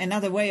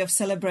another way of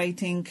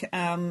celebrating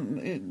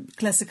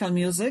classical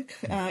music,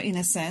 in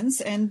a sense,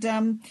 and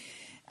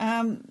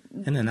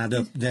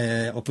another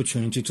the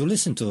opportunity to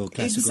listen to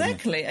classical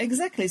music.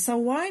 Exactly. So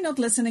why not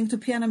listening to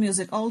piano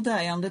music all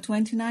day on the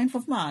 29th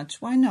of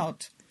March? Why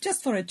not?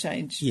 Just for a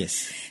change.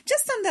 Yes.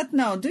 Just on that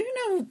note, do you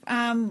know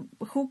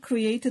who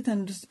created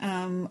and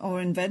or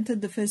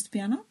invented the first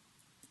piano?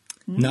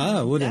 No,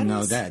 I wouldn't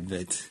know that,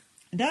 but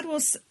that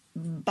was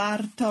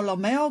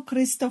Bartolomeo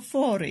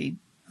Cristofori.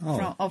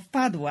 Of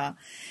Padua.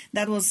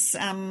 That was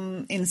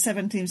in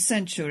 17th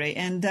century,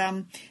 and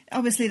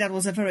obviously that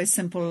was a very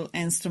simple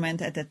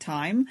instrument at the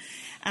time.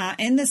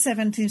 In the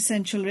 17th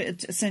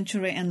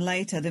century and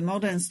later, the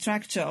modern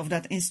structure of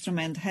that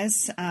instrument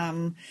has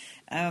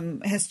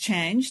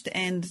changed,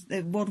 and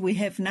what we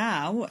have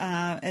now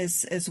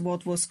is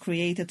what was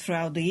created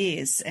throughout the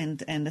years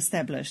and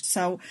established.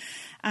 So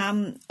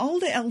all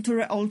the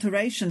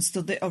alterations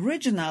to the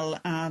original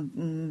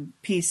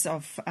piece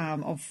of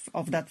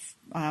that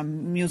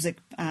music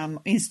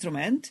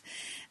instrument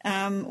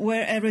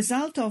were a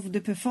result of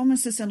the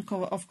performances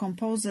of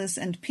composers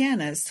and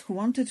pianists who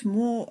wanted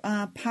more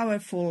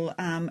powerful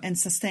and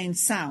sustained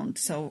sound.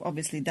 So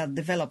obviously that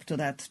developed to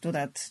that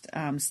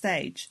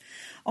stage.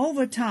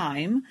 Over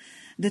time,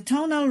 the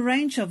tonal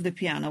range of the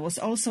piano was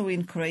also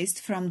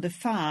increased from the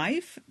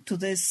 5 to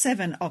the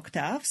 7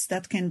 octaves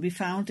that can be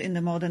found in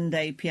the modern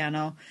day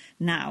piano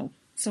now.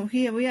 So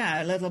here we are,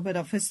 a little bit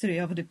of history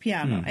of the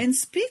piano. And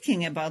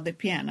speaking about the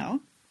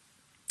piano,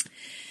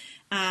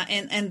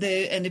 and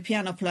the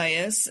piano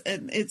players,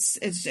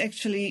 it's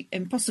actually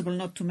impossible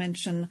not to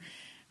mention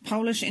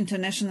Polish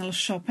International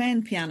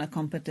Chopin Piano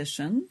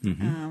Competition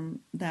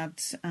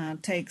that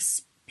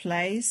takes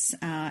place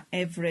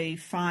every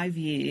 5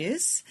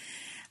 years,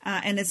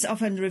 and it's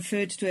often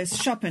referred to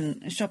as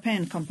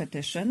Chopin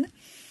competition.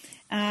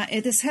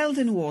 It is held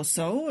in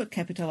Warsaw,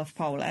 capital of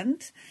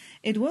Poland.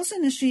 It was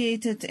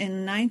initiated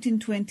in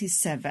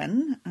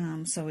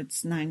 1927, so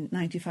it's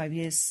 95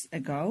 years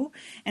ago,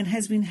 and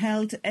has been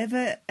held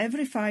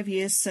every 5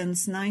 years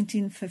since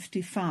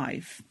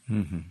 1955.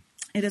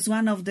 It is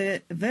one of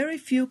the very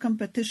few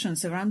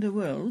competitions around the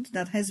world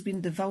that has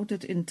been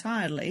devoted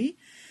entirely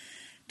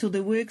to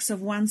the works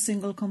of one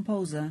single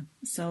composer.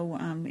 So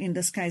in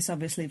this case,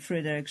 obviously,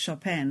 Frédéric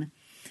Chopin.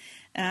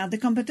 The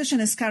competition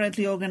is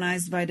currently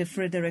organized by the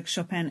Frédéric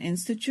Chopin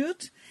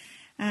Institute.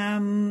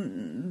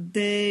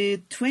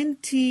 The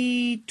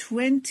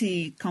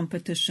 2020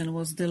 competition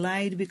was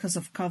delayed because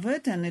of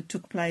COVID, and it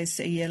took place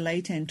a year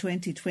later in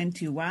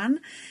 2021.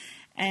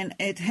 And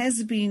it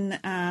has been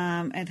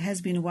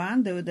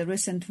won. The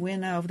recent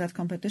winner of that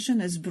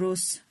competition is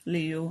Bruce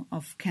Liu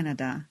of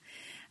Canada.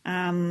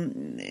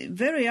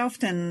 Very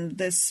often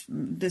this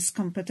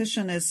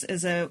competition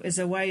is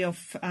a way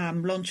of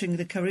launching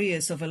the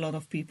careers of a lot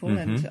of people.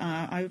 And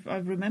I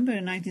remember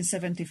in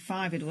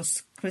 1975 it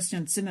was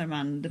Christian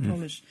Zimmerman, the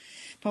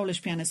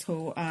Polish pianists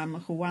who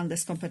won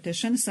this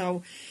competition.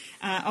 So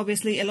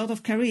obviously a lot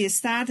of careers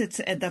started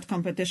at that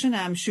competition.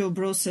 I'm sure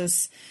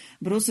Bruce's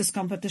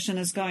competition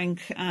is going.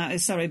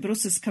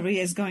 Bruce's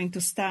career is going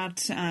to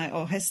start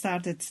or has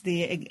started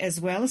as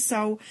well.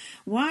 So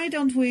why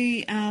don't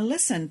we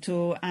listen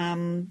to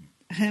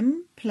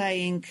him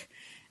playing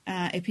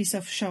a piece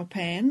of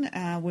Chopin,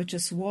 which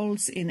is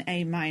Waltz in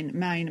A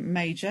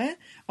major,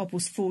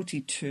 Opus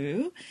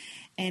 42.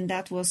 And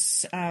that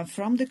was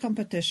from the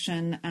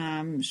competition,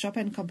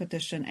 Chopin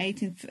competition,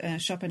 18th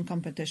Chopin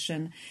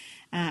competition.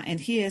 And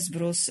here's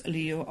Bruce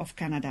Liu of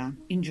Canada.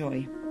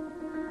 Enjoy.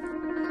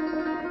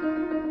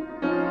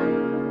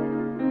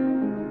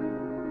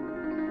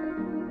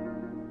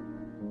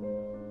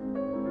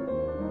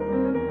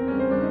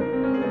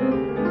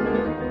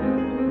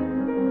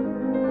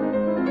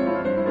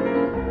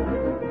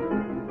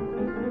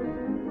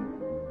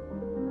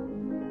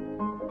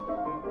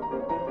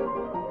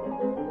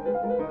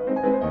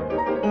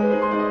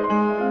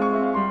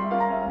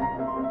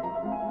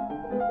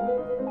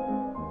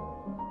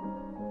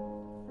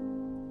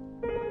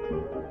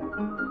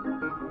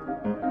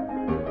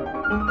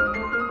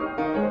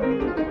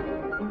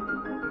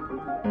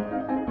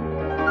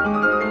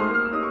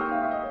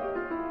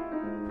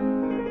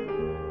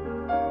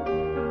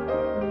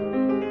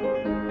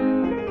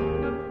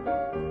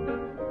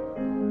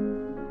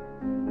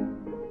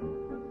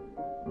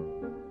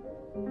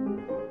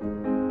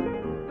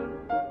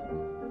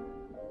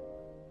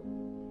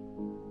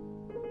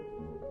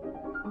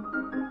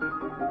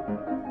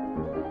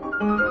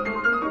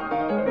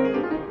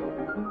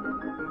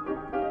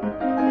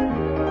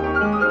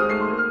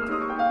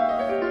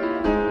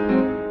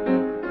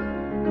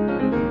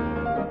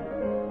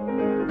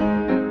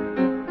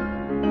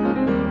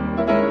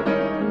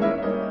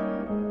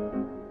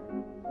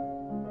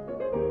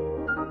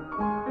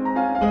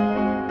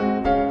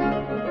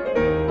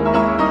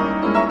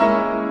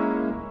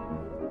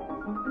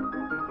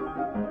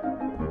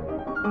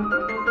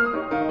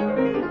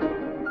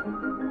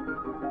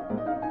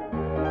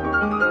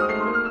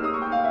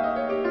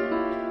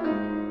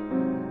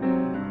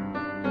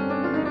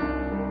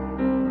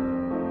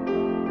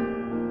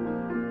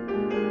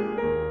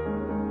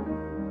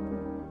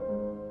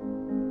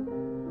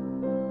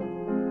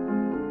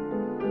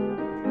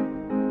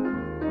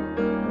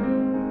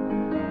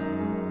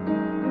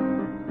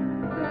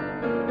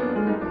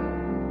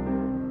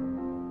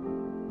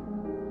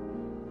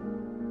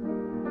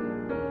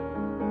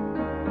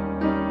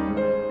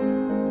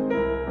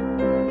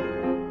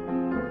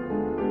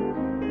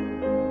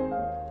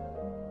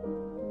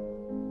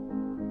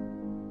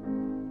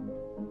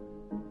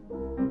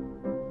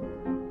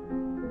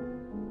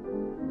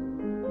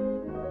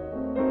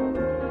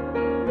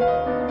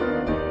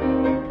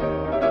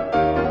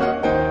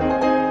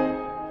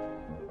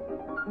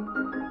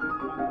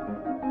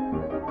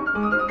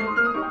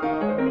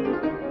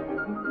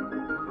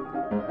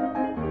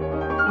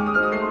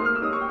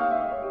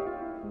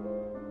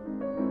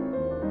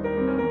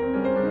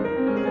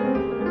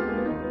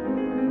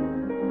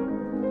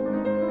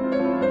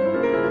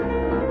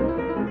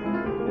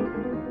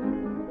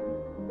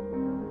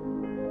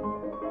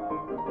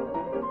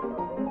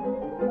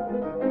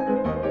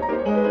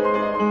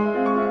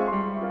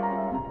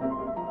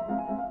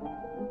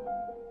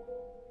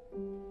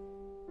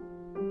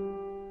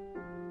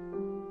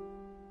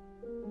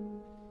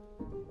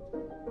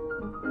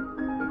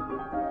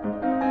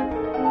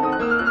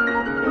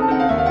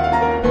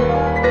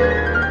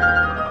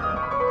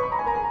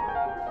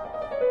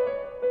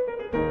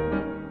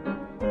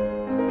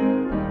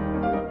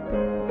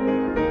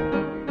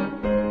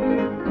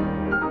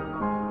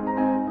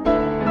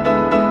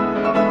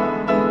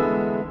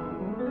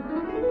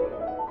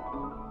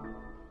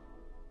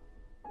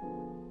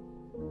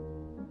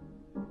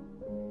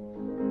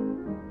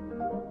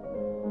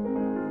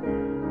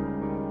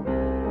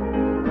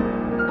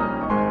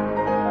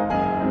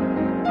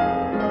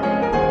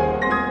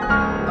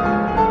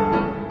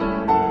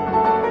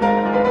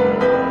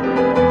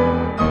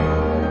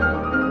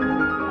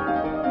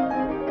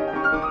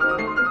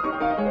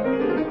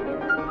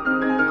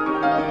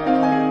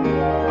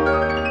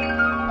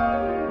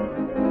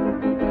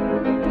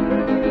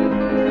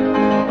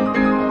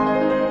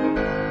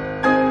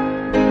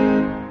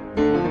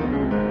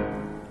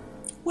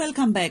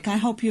 Welcome back. I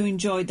hope you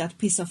enjoyed that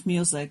piece of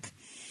music.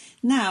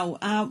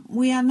 Now,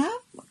 we are now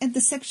at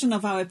the section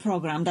of our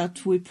program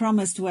that we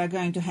promised we are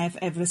going to have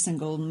every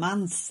single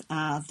month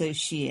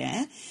this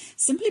year,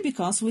 simply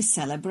because we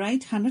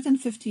celebrate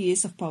 150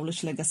 years of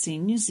Polish legacy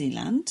in New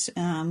Zealand.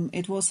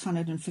 It was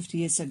 150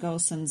 years ago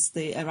since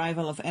the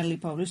arrival of early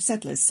Polish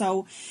settlers.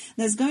 So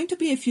there's going to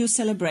be a few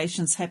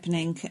celebrations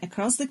happening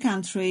across the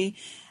country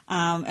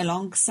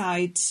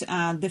alongside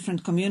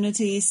different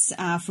communities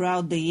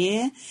throughout the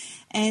year.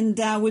 And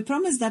we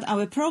promise that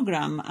our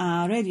program,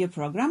 radio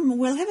program,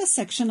 will have a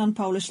section on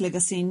Polish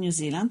legacy in New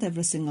Zealand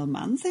every single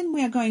month. And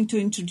we are going to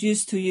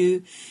introduce to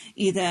you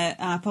either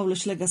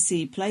Polish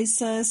legacy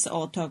places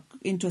or talk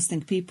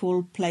interesting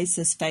people,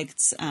 places,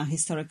 facts,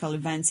 historical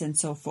events, and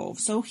so forth.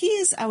 So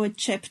here's our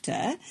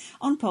chapter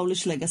on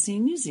Polish legacy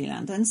in New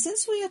Zealand. And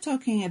since we are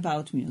talking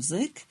about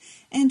music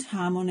and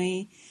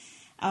harmony,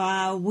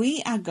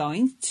 we are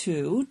going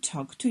to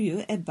talk to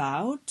you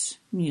about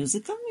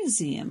Musical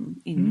Museum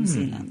in New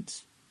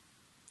Zealand.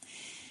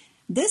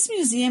 This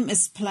museum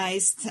is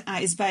based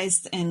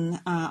on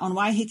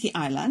Waiheke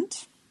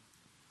Island,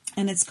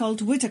 and it's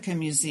called Whitaker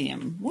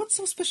Museum. What's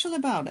so special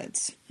about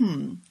it?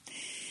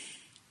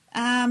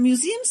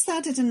 Museum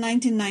started in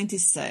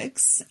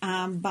 1996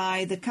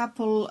 by the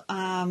couple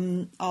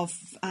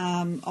of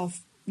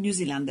New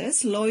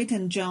Zealanders, Lloyd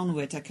and John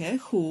Whitaker,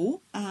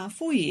 who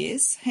for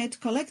years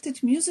had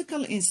collected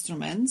musical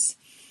instruments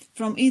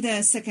from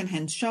either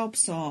second-hand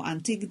shops or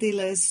antique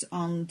dealers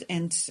and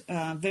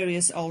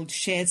various old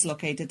sheds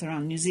located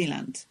around New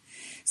Zealand.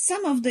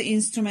 Some of the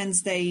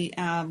instruments they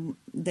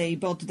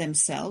bought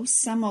themselves.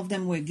 Some of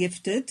them were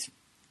gifted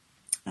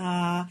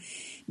by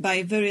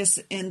various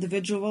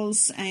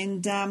individuals,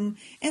 and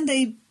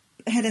they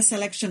had a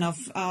selection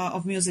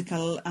of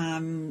musical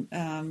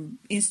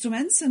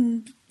instruments,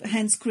 and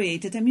hence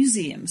created a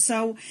museum.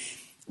 So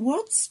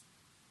what's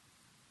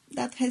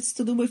that has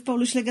to do with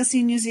Polish legacy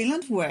in New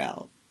Zealand?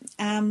 Well,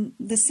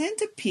 the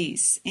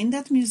centerpiece in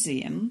that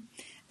museum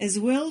is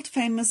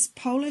world-famous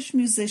Polish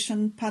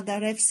musician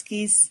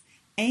Paderewski's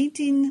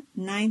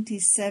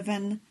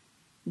 1897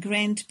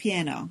 grand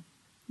piano,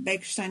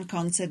 Bechstein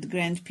Concert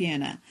Grand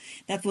Piano,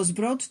 that was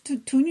brought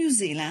to New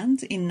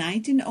Zealand in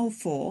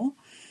 1904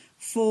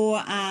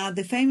 for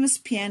the famous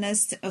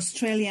pianist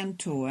Australian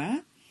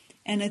tour,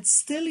 and it's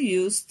still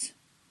used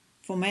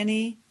for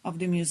many of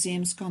the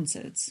museum's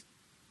concerts.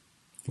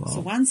 Wow.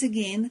 So once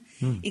again,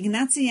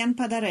 Ignacy Jan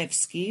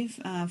Paderewski,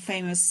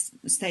 famous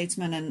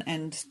statesman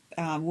and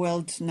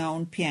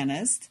world-known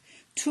pianist,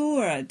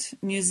 toured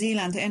New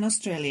Zealand and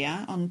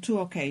Australia on 2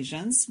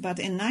 occasions, but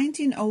in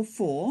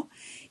 1904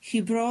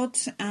 he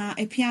brought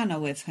a piano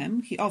with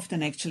him. He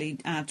often actually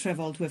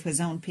traveled with his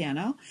own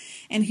piano,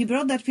 and he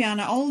brought that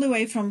piano all the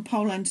way from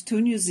Poland to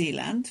New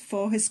Zealand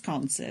for his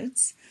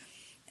concerts,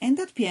 and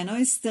that piano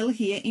is still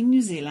here in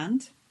New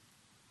Zealand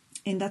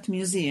in that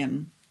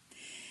museum.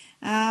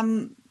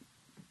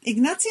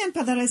 Ignacy Jan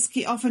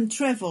Paderewski often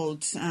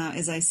traveled,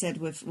 as I said,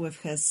 with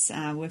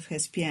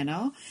his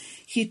piano.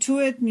 He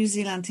toured New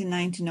Zealand in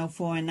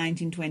 1904 and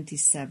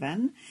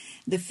 1927.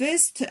 The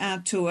first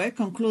tour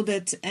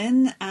concluded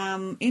in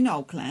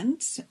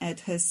Auckland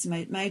at His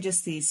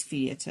Majesty's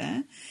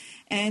Theatre,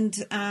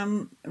 and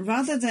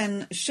rather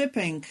than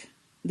shipping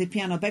the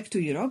piano back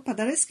to Europe,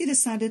 Paderewski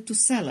decided to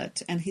sell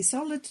it, and he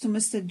sold it to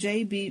Mr.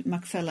 J.B.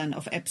 McFarlane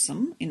of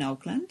Epsom in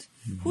Auckland,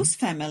 whose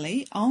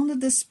family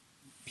owned this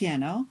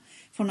piano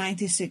for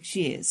 96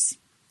 years.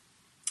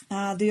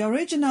 The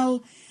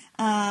original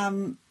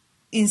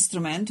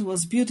instrument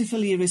was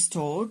beautifully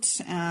restored.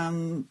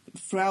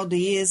 Throughout the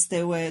years,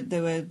 there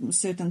were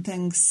certain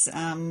things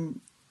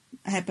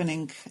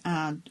happening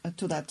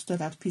to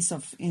that piece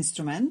of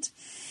instrument.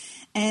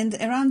 And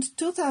around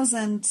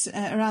 2000,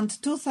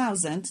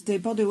 the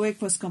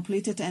bodywork was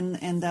completed,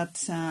 and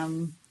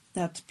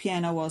that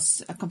piano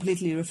was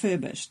completely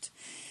refurbished.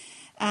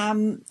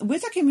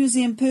 Whitaker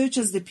Museum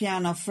purchased the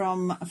piano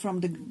from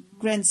the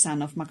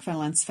grandson of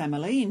McFarlane's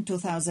family in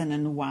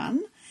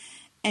 2001,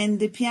 and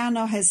the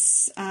piano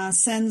has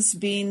since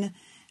been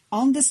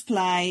on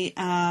display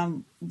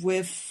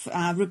with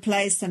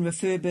replaced and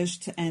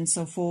refurbished and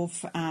so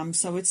forth.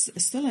 So it's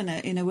still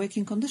in a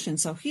working condition.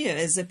 So here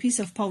is a piece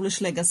of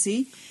Polish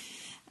legacy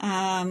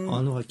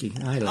on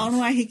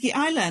Waiheke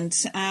Island.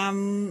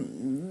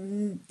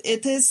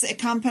 It is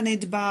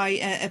accompanied by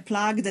a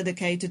plaque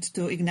dedicated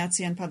to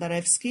Ignacy Jan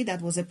Paderewski.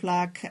 That was a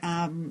plaque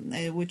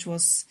which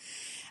was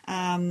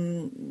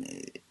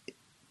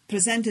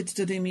presented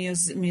to the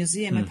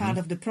museum, a part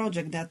of the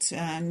project that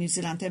New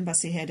Zealand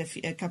Embassy had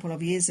a couple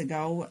of years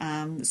ago,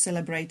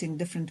 celebrating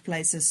different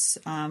places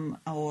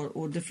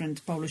or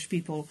different Polish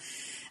people,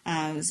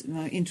 famous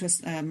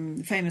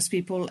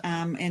people,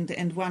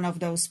 and one of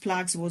those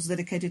plaques was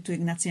dedicated to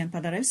Ignacy Jan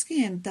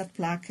Paderewski, and that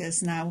plaque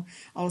is now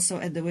also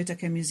at the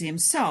Whitaker Museum.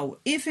 So,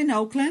 if in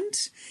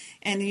Auckland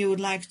and you would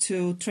like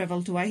to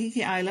travel to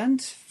Waiheke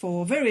Island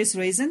for various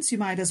reasons, you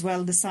might as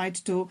well decide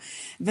to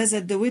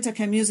visit the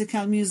Whitaker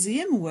Musical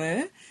Museum,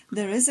 where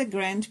there is a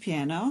grand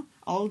piano,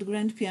 old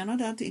grand piano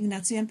that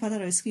Ignacy Jan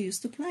Paderewski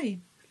used to play.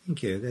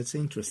 Thank you. That's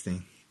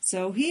interesting.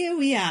 So here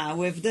we are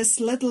with this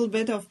little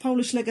bit of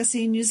Polish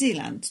legacy in New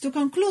Zealand. To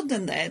conclude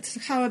on that,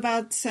 how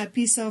about a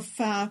piece of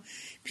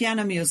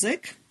piano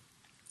music?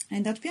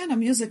 And that piano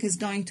music is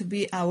going to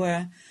be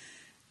our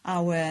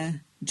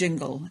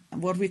jingle.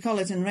 What we call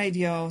it in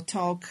radio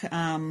talk,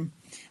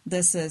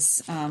 this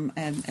is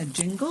a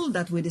jingle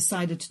that we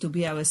decided to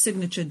be our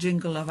signature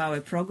jingle of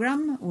our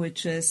program,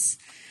 which is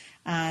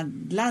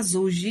Dla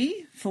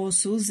Zuzi, for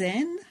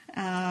Susan,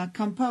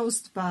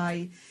 composed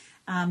by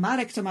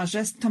Marek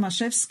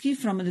Tomaszewski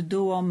from the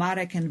duo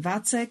Marek and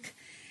Wacek.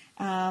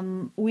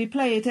 We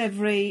play it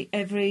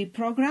every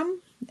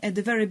program at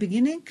the very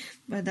beginning,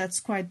 but that's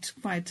quite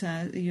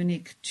a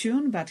unique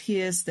tune. But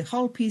here's the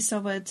whole piece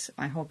of it.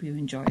 I hope you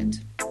enjoy it.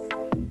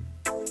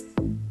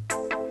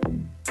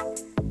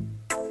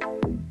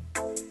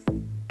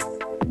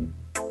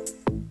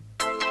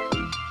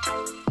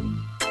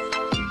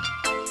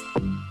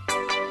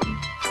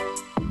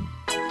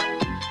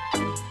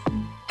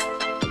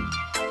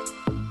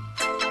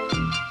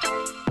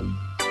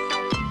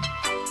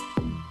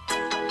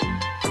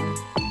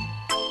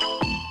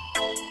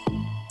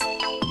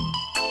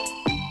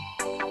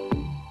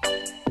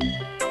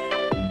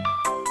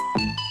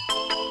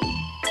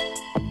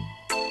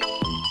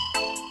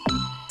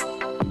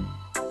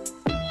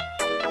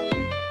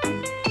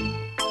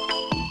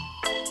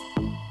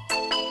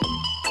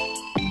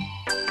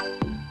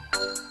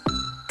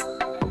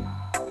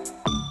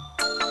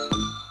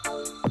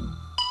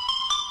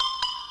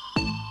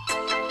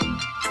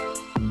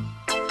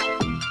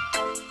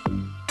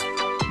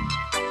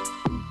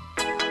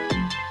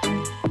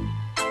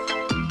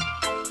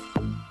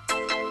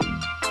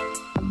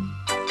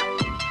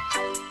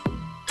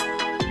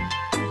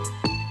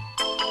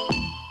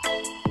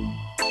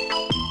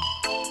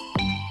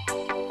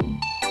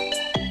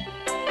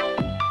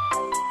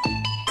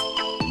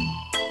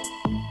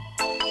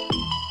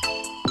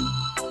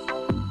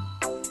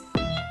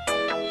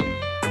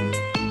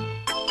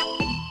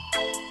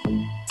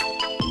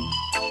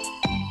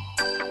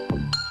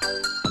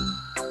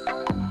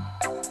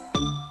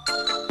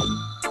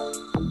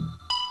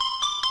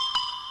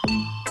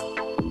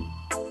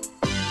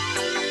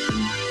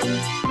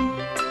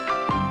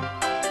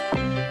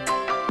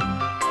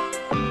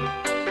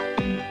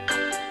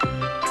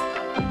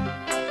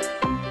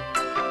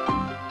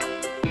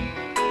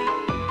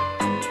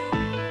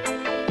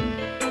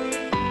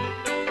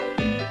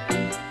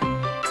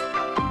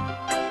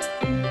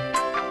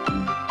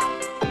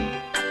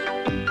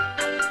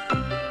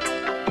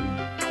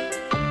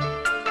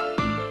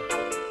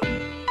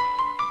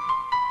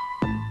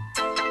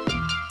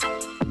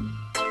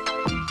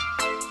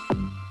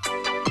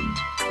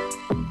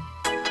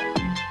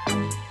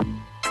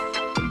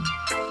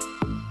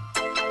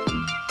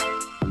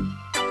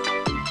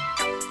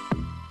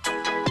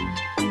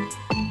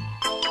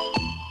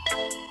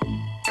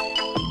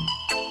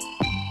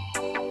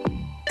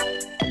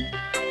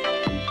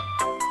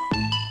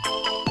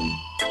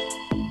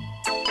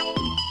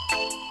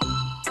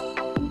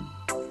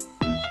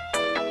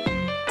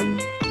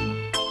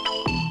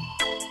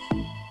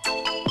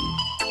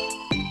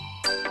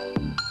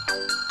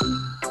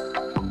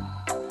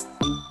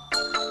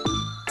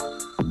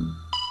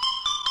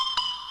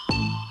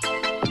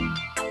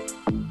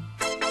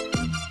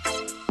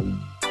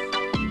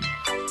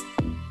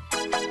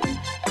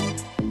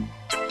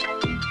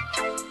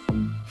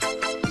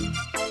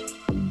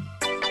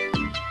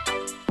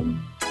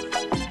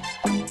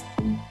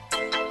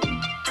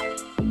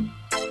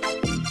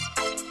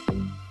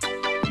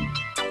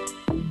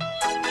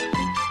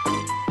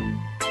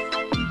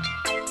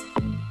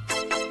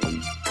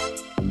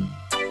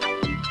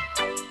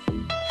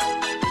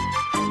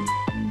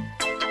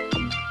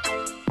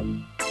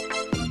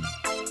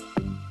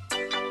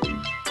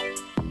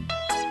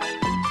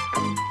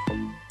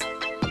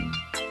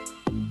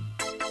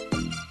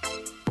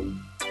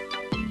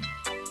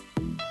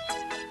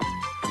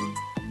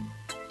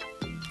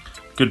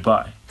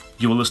 Goodbye.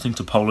 You are listening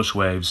to Polish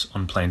Waves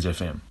on Plains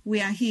FM. We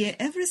are here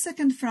every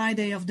second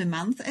Friday of the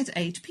month at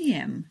 8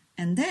 p.m.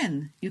 And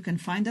then you can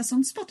find us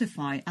on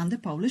Spotify under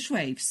Polish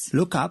Waves.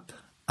 Look up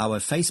our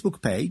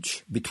Facebook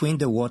page, Between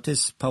the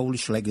Waters,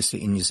 Polish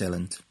Legacy in New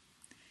Zealand.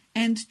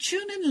 And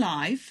tune in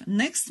live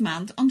next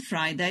month on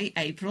Friday,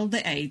 April the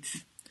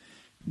 8th.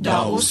 Do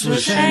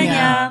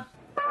usłyszenia!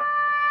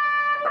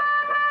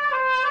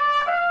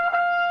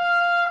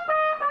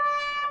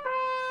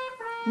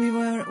 We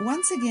were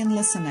once again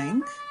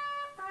listening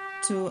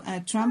to a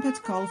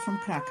trumpet call from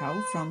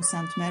Krakow, from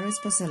St. Mary's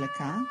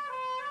Basilica,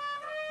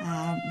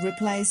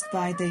 replaced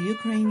by the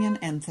Ukrainian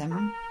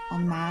anthem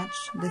on March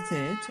the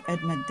 3rd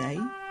at midday,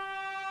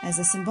 as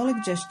a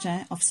symbolic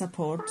gesture of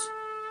support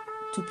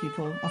to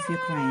people of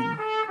Ukraine.